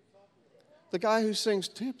 The guy who sings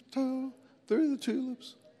Tiptoe Through the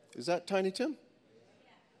Tulips. Is that Tiny Tim?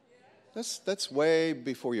 That's way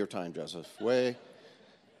before your time, Joseph. Way.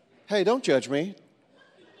 Hey, don't judge me.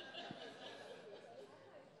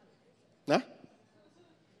 Nah?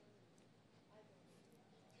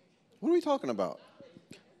 What are we talking about?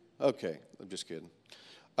 Okay, I'm just kidding.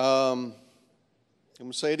 I'm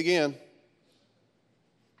going to say it again.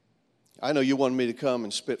 I know you wanted me to come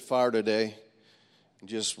and spit fire today and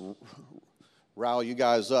just rile you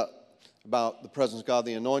guys up about the presence of God,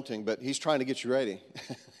 the anointing, but He's trying to get you ready.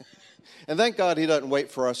 And thank God He doesn't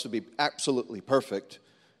wait for us to be absolutely perfect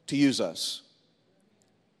to use us.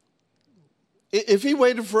 If He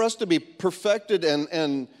waited for us to be perfected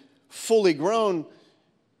and fully grown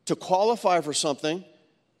to qualify for something,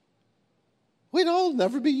 we'd all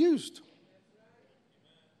never be used.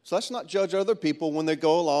 So let's not judge other people when they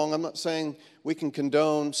go along. I'm not saying we can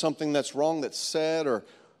condone something that's wrong that's said, or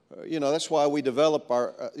that's why we develop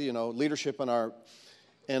our leadership in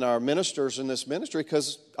our ministers in this ministry,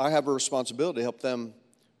 because I have a responsibility to help them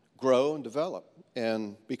grow and develop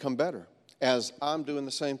and become better, as I'm doing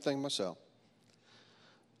the same thing myself.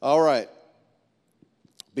 All right.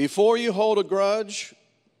 Before you hold a grudge,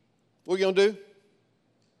 what are you going to do?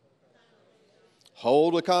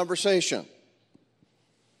 Hold a conversation.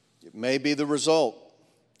 It may be the result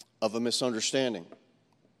of a misunderstanding.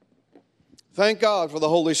 Thank God for the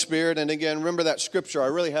Holy Spirit. And again, remember that scripture I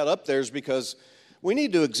really had up there is because we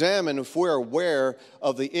need to examine if we're aware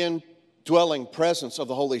of the indwelling presence of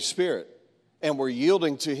the Holy Spirit and we're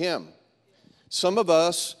yielding to Him. Some of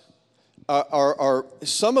us are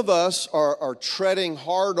treading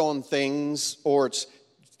hard on things, or it's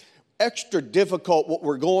extra difficult what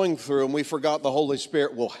we're going through, and we forgot the Holy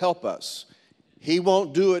Spirit will help us. He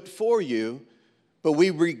won't do it for you, but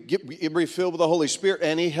we get refilled with the Holy Spirit,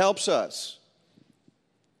 and He helps us.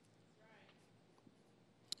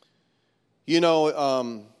 If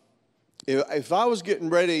I was getting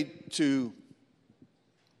ready to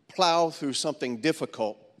plow through something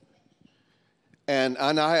difficult, And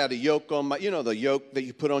I had a yoke on my, the yoke that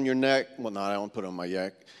you put on your neck. Well, no, I don't put it on my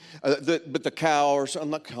neck. But the cow, or I'm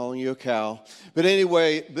not calling you a cow. But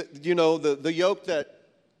anyway, the yoke that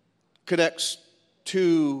connects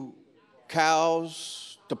two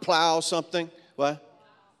cows to plow something. What?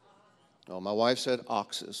 Oh, my wife said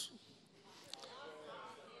oxes.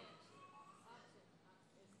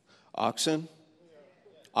 Oxen?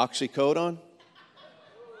 Oxycodone?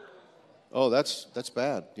 Oh, that's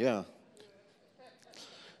bad. Yeah.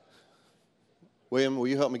 William, will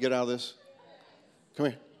you help me get out of this? Come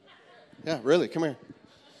here. Yeah, really, come here.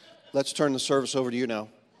 Let's turn the service over to you now.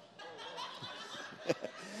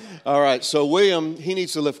 All right, so William, he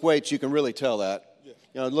needs to lift weights. You can really tell that.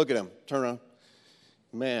 Look at him. Turn around.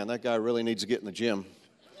 Man, that guy really needs to get in the gym.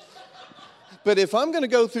 But if I'm going to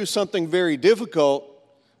go through something very difficult,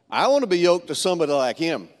 I want to be yoked to somebody like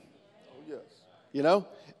him. Oh, yes.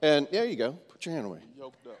 And there you go. Put your hand away.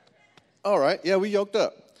 Yoked up. All right, yeah, we yoked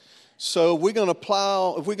up. So we're going to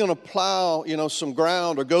plow, if we're going to plow, some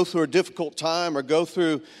ground or go through a difficult time or go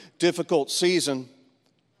through difficult season,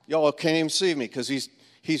 y'all can't even see me because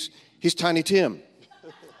he's Tiny Tim.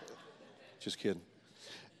 Just kidding.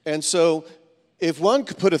 And so if one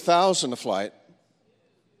could put 1,000 to flight,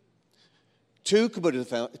 two could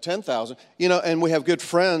put 10,000, and we have good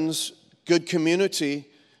friends, good community,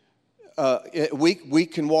 we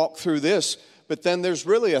can walk through this. But then there's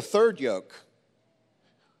really a third yoke,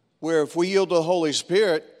 where if we yield to the Holy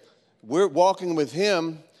Spirit, we're walking with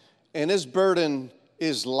Him, and His burden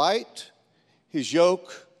is light, His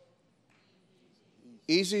yoke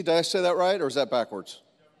easy. Did I say that right, or is that backwards?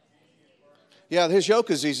 Yeah, His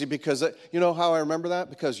yoke is easy because, you know how I remember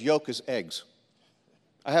that? Because yoke is eggs.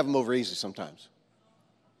 I have them over easy sometimes.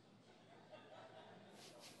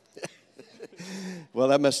 Well,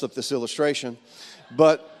 that messed up this illustration.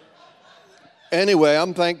 But anyway,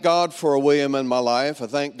 I'm thank God for William in my life. I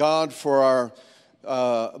thank God for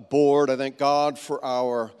our board. I thank God for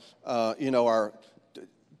our, our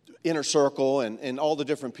inner circle and all the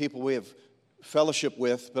different people we have fellowship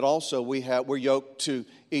with. But also we're yoked to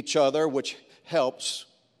each other, which helps.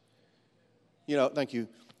 Thank you.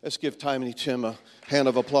 Let's give Tiny Tim a hand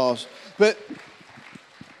of applause. But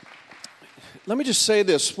let me just say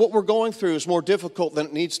this. What we're going through is more difficult than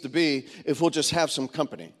it needs to be if we'll just have some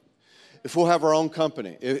company. If we'll have our own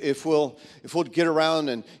company. If we'll get around,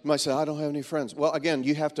 and you might say, I don't have any friends. Well, again,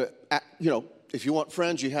 you have to act, if you want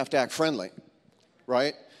friends, you have to act friendly,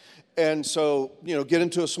 right? And so, get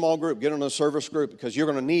into a small group, get into a service group, because you're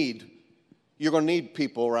going to need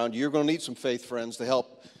people around you. You're going to need some faith friends to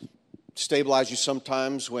help stabilize you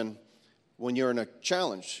sometimes when you're in a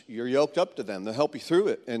challenge. You're yoked up to them. They'll help you through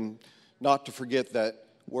it. And not to forget that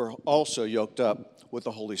we're also yoked up with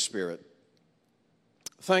the Holy Spirit.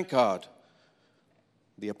 Thank God.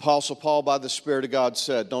 The Apostle Paul, by the Spirit of God,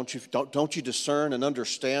 said, don't you discern and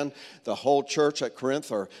understand the whole church at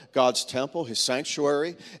Corinth are God's temple, His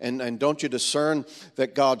sanctuary? And don't you discern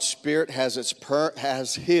that God's Spirit has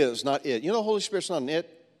His, not it. The Holy Spirit's not an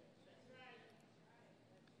it.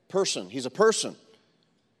 Person. He's a person.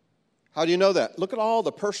 How do you know that? Look at all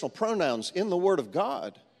the personal pronouns in the Word of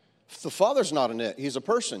God. The Father's not an it. He's a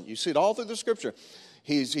person. You see it all through the Scripture.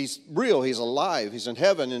 He's real. He's alive. He's in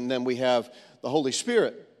heaven. And then we have the Holy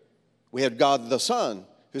Spirit. We have God the Son,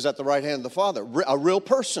 who's at the right hand of the Father. A real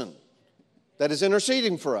person that is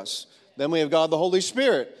interceding for us. Then we have God the Holy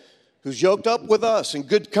Spirit, who's yoked up with us in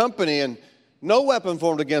good company. And no weapon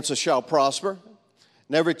formed against us shall prosper.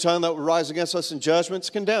 And every tongue that will rise against us in judgment is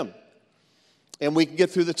condemned. And we can get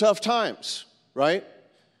through the tough times, right?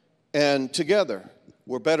 And together,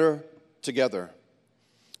 we're better together.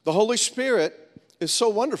 The Holy Spirit is so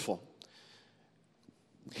wonderful.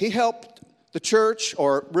 He helped the church,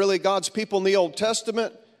 or really God's people in the Old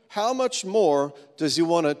Testament. How much more does He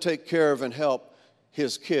want to take care of and help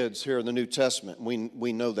His kids here in the New Testament?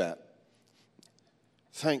 We know that.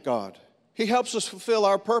 Thank God. He helps us fulfill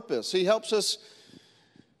our purpose. He helps us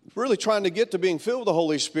really trying to get to being filled with the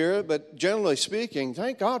Holy Spirit, but generally speaking,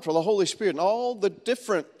 thank God for the Holy Spirit and all the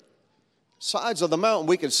different sides of the mountain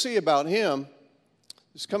we can see about Him.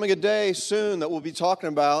 There's coming a day soon that we'll be talking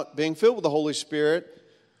about being filled with the Holy Spirit.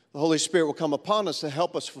 The Holy Spirit will come upon us to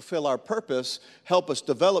help us fulfill our purpose, help us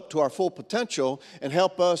develop to our full potential, and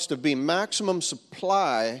help us to be maximum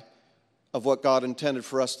supply of what God intended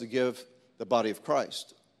for us to give the body of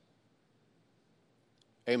Christ.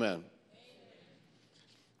 Amen.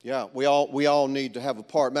 Yeah, we all need to have a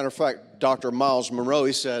part. Matter of fact, Dr. Miles Monroe,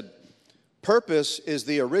 he said, purpose is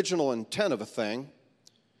the original intent of a thing.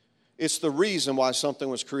 It's the reason why something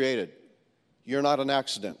was created. You're not an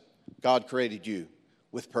accident. God created you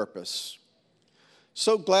with purpose.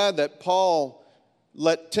 So glad that Paul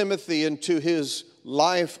let Timothy into his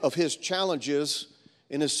life of his challenges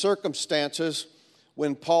in his circumstances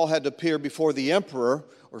when Paul had to appear before the emperor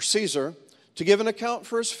or Caesar to give an account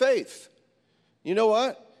for his faith. You know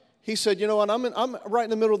what? He said, you know what, I'm right in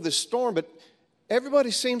the middle of this storm, but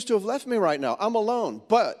everybody seems to have left me right now. I'm alone.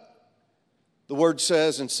 But the word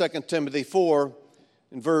says in 2 Timothy 4,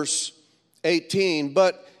 in verse 18,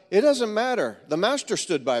 but it doesn't matter. The master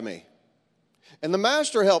stood by me, and the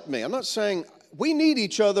master helped me. I'm not saying we need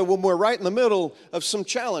each other when we're right in the middle of some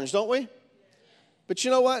challenge, don't we? But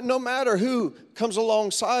you know what? No matter who comes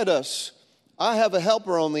alongside us, I have a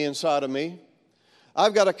helper on the inside of me.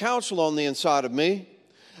 I've got a counselor on the inside of me.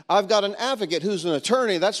 I've got an advocate who's an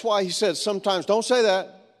attorney. That's why he said sometimes don't say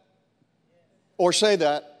that or say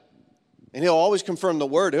that. And he'll always confirm the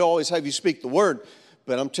word. He'll always have you speak the word.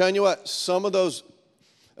 But I'm telling you what, some of those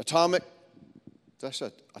atomic, did I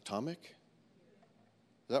say atomic?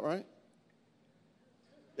 Is that right?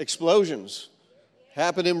 Explosions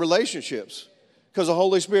happen in relationships. Because the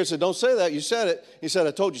Holy Spirit said, don't say that. You said it. He said,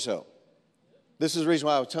 I told you so. This is the reason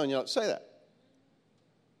why I was telling you not to say that.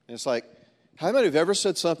 And it's like, how many of you have ever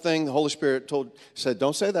said something, the Holy Spirit said,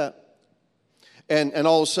 don't say that. And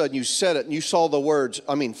all of a sudden you said it and you saw the words,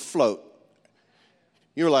 float.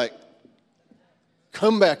 You were like,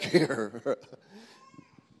 come back here.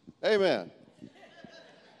 Amen.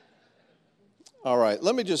 All right,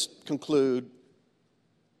 let me just conclude.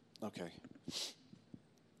 Okay.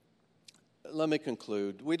 Let me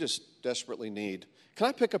conclude. We just desperately need. Can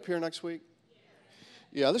I pick up here next week?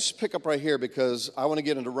 Yeah, let's just pick up right here because I want to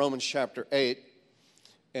get into Romans chapter 8.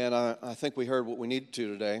 And I think we heard what we needed to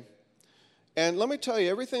today. And let me tell you,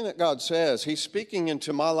 everything that God says, He's speaking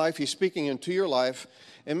into my life, He's speaking into your life.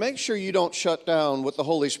 And make sure you don't shut down what the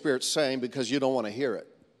Holy Spirit's saying because you don't want to hear it.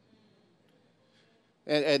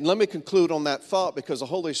 And let me conclude on that thought because the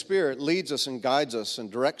Holy Spirit leads us and guides us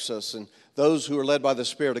and directs us. And those who are led by the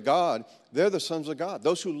Spirit of God, they're the sons of God.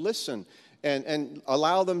 Those who listen and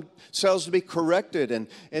allow themselves to be corrected and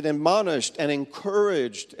admonished and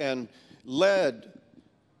encouraged and led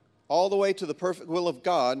all the way to the perfect will of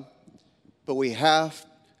God. But we have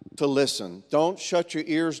to listen. Don't shut your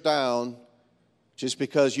ears down just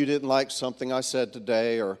because you didn't like something I said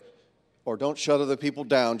today, or don't shut other people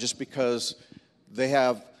down just because they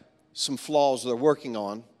have some flaws they're working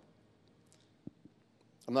on.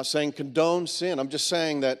 I'm not saying condone sin. I'm just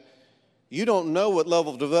saying that you don't know what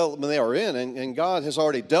level of development they are in, and God has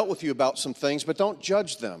already dealt with you about some things, but don't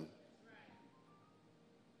judge them.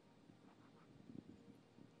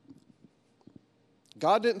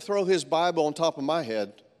 God didn't throw His Bible on top of my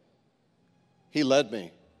head. He led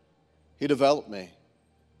me. He developed me.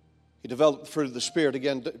 He developed the fruit of the Spirit.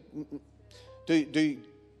 Again, do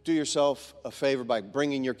yourself a favor by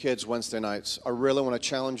bringing your kids Wednesday nights. I really want to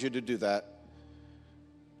challenge you to do that.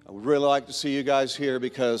 I would really like to see you guys here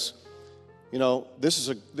because, you know, this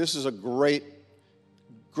is a great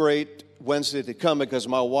Wednesday to come because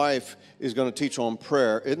my wife is going to teach on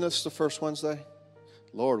prayer. Isn't this the first Wednesday?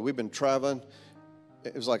 Lord, we've been traveling.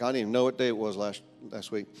 It was like I didn't even know what day it was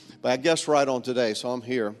last week. But I guessed right on today, so I'm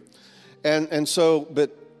here. And so,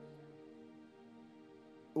 but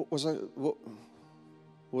what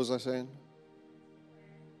was I saying?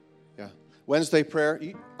 Yeah. Wednesday prayer,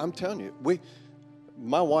 I'm telling you,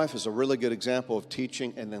 my wife is a really good example of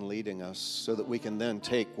teaching and then leading us so that we can then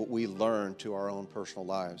take what we learn to our own personal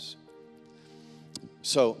lives.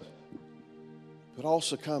 So, but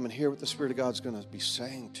also come and hear what the Spirit of God's going to be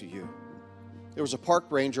saying to you. There was a park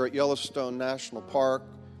ranger at Yellowstone National Park.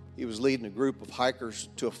 He was leading a group of hikers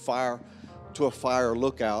to a fire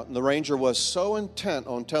lookout. And the ranger was so intent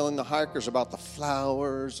on telling the hikers about the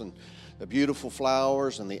flowers and the beautiful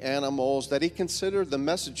flowers and the animals that he considered the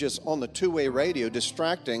messages on the two-way radio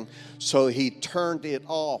distracting, so he turned it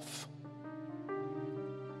off.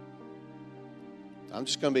 I'm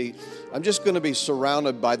just going to be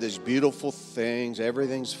surrounded by these beautiful things.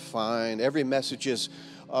 Everything's fine. Every message is,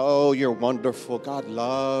 oh, you're wonderful. God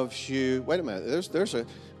loves you. Wait a minute. There's a...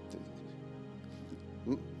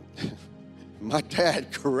 My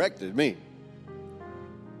dad corrected me.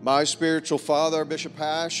 My spiritual father, Bishop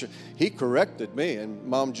Hash, he corrected me. And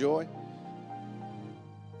Mom Joy.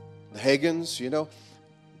 The Hagans, you know.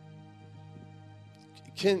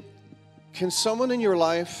 Can someone in your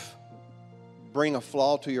life bring a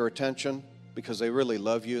flaw to your attention because they really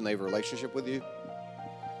love you and they have a relationship with you?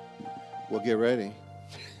 Well, get ready.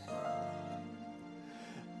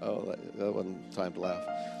 Oh, that wasn't time to laugh.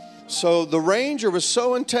 So the ranger was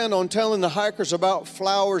so intent on telling the hikers about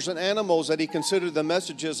flowers and animals that he considered the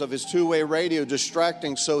messages of his two-way radio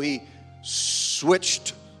distracting, so he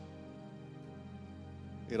switched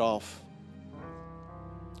it off.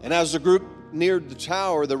 And as the group neared the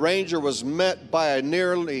tower, the ranger was met by a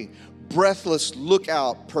nearly breathless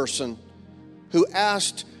lookout person who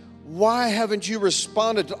asked, "Why haven't you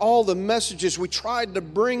responded to all the messages we tried to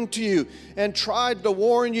bring to you and tried to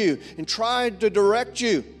warn you and tried to direct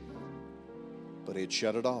you?" But he had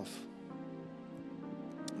shut it off.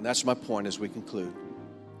 And that's my point as we conclude.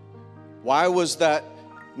 Why was that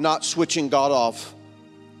not switching God off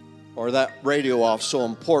or that radio off so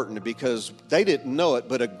important? Because they didn't know it,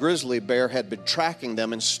 but a grizzly bear had been tracking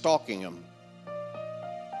them and stalking them.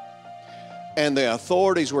 And the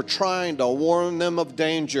authorities were trying to warn them of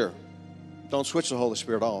danger. Don't switch the Holy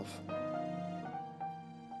Spirit off.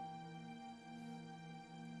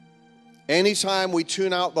 Anytime we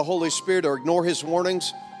tune out the Holy Spirit or ignore His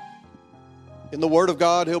warnings in the Word of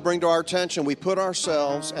God He'll bring to our attention, we put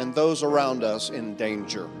ourselves and those around us in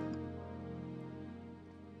danger.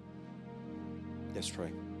 Let's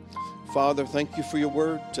pray. Father, thank you for your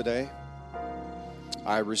word today.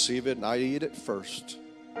 I receive it and I eat it first.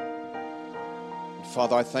 And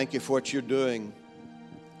Father, I thank you for what you're doing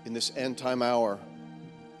in this end time hour.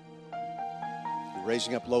 You're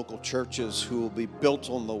raising up local churches who will be built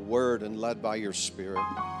on the word and led by your Spirit.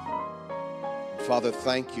 Father,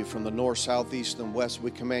 thank you. From the north, south, east, and west, we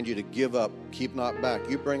command you to give up, keep not back.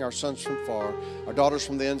 You bring our sons from far, our daughters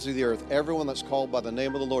from the ends of the earth, everyone that's called by the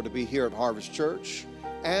name of the Lord to be here at Harvest Church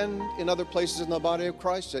and in other places in the body of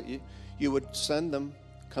Christ that you would send them,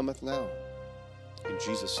 cometh now. In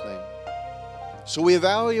Jesus' name. So we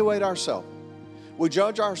evaluate ourselves. We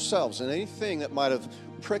judge ourselves, and anything that might have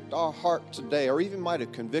pricked our heart today or even might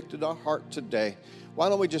have convicted our heart today, why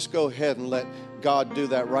don't we just go ahead and let God do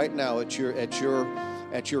that right now at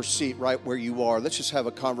your seat, right where you are. Let's just have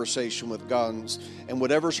a conversation with God. And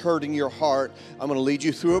whatever's hurting your heart, I'm going to lead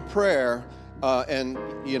you through a prayer. And,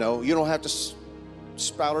 you don't have to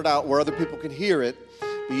spout it out where other people can hear it.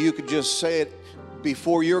 But you could just say it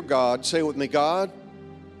before your God. Say it with me: God,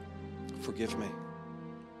 forgive me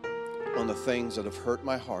on the things that have hurt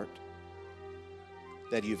my heart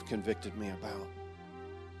that you've convicted me about.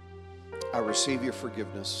 I receive your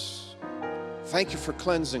forgiveness. Thank you for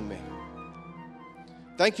cleansing me.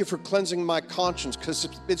 Thank you for cleansing my conscience, because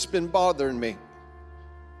it's been bothering me.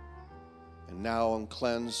 And now I'm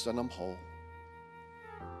cleansed and I'm whole.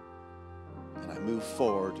 And I move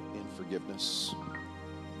forward in forgiveness.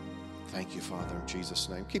 Thank you, Father, in Jesus'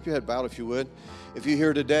 name. Keep your head bowed if you would. If you're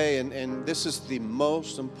here today, and this is the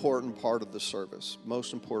most important part of the service,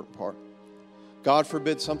 most important part. God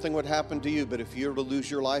forbid something would happen to you, but if you were to lose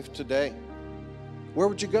your life today, where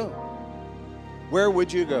would you go? Where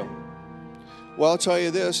would you go? Well, I'll tell you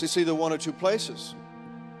this, it's either one or two places.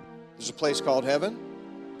 There's a place called heaven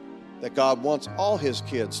that God wants all His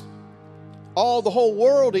kids, the whole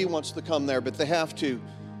world, He wants to come there, but they have to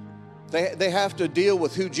deal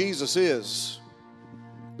with who Jesus is.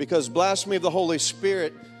 Because blasphemy of the Holy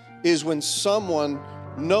Spirit is when someone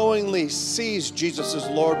knowingly sees Jesus as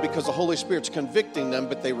Lord because the Holy Spirit's convicting them,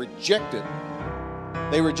 but they reject it.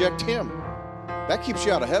 They reject Him. That keeps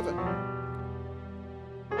you out of heaven.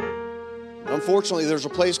 Unfortunately, there's a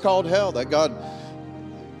place called hell that God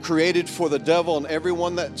created for the devil and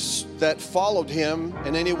everyone that followed Him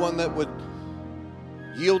and anyone that would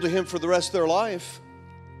yield to Him for the rest of their life.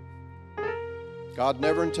 God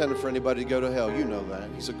never intended for anybody to go to hell. You know that.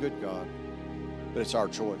 He's a good God. But it's our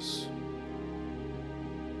choice.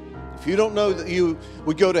 If you don't know that you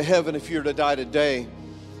would go to heaven if you were to die today,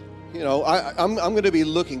 I'm going to be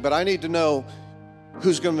looking, but I need to know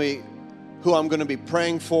who I'm going to be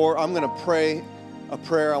praying for. I'm going to pray a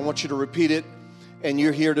prayer. I want you to repeat it. And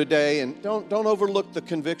you're here today. And don't overlook the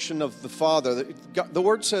conviction of the Father. The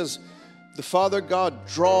Word says the Father God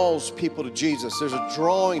draws people to Jesus. There's a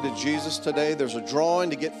drawing to Jesus today. There's a drawing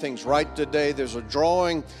to get things right today. There's a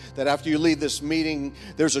drawing that after you leave this meeting,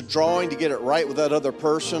 there's a drawing to get it right with that other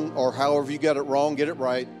person, or however you got it wrong, get it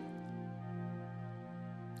right.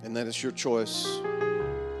 And then it's your choice.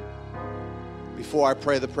 Before I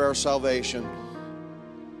pray the prayer of salvation,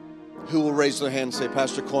 who will raise their hand and say,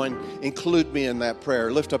 Pastor Coyne, include me in that prayer?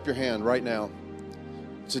 Lift up your hand right now.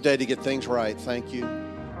 It's a day to get things right. Thank you.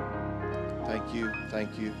 Thank you.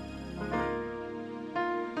 Thank you.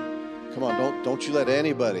 Come on, don't you let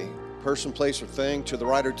anybody, person, place, or thing, to the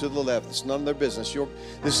right or to the left, it's none of their business.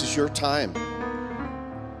 This is your time.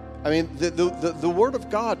 I mean, the Word of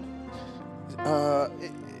God,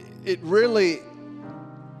 it really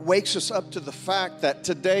wakes us up to the fact that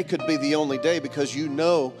today could be the only day, because you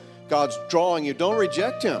know God's drawing you. Don't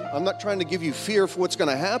reject Him. I'm not trying to give you fear for what's going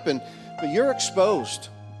to happen, but you're exposed.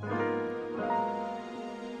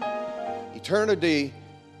 Eternity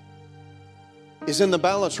is in the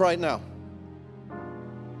balance right now.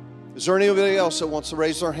 Is there anybody else that wants to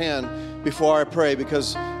raise their hand before I pray?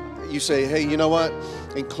 Because you say, hey, you know what?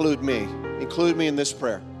 Include me. Include me in this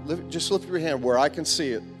prayer. Just lift your hand where I can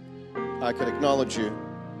see it. I can acknowledge you,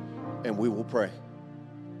 and we will pray.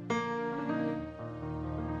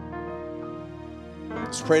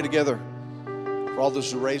 Let's pray together. For all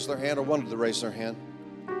those who raised their hand or wanted to raise their hand.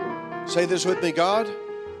 Say this with me, God.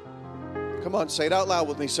 Come on, say it out loud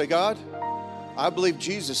with me. Say, God, I believe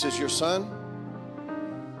Jesus is your Son.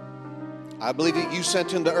 I believe that you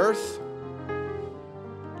sent him to earth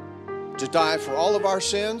to die for all of our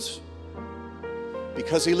sins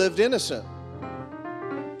because he lived innocent.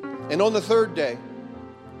 And on the third day,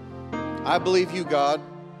 I believe you, God,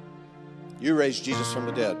 you raised Jesus from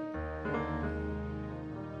the dead.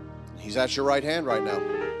 He's at your right hand right now.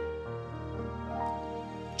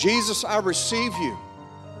 Jesus, I receive you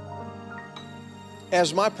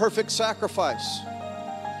as my perfect sacrifice,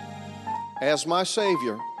 as my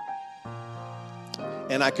Savior,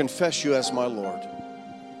 and I confess you as my Lord.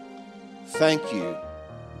 Thank you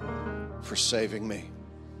for saving me.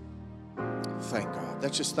 Thank God.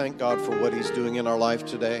 Let's just thank God for what he's doing in our life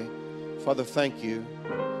today. Father, thank you.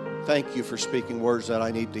 Thank you for speaking words that I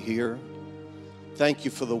need to hear. Thank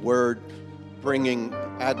you for the word bringing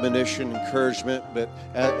admonition, encouragement, but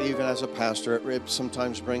even as a pastor, it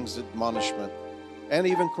sometimes brings admonishment and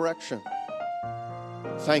even correction.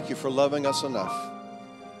 Thank you for loving us enough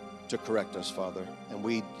to correct us, Father. And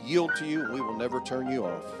we yield to you, and we will never turn you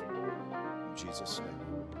off. In Jesus' name.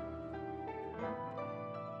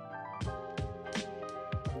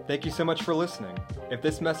 Thank you so much for listening. If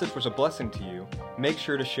this message was a blessing to you, make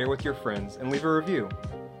sure to share with your friends and leave a review.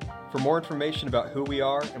 For more information about who we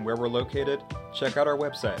are and where we're located, check out our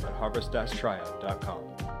website at harvest-triad.com.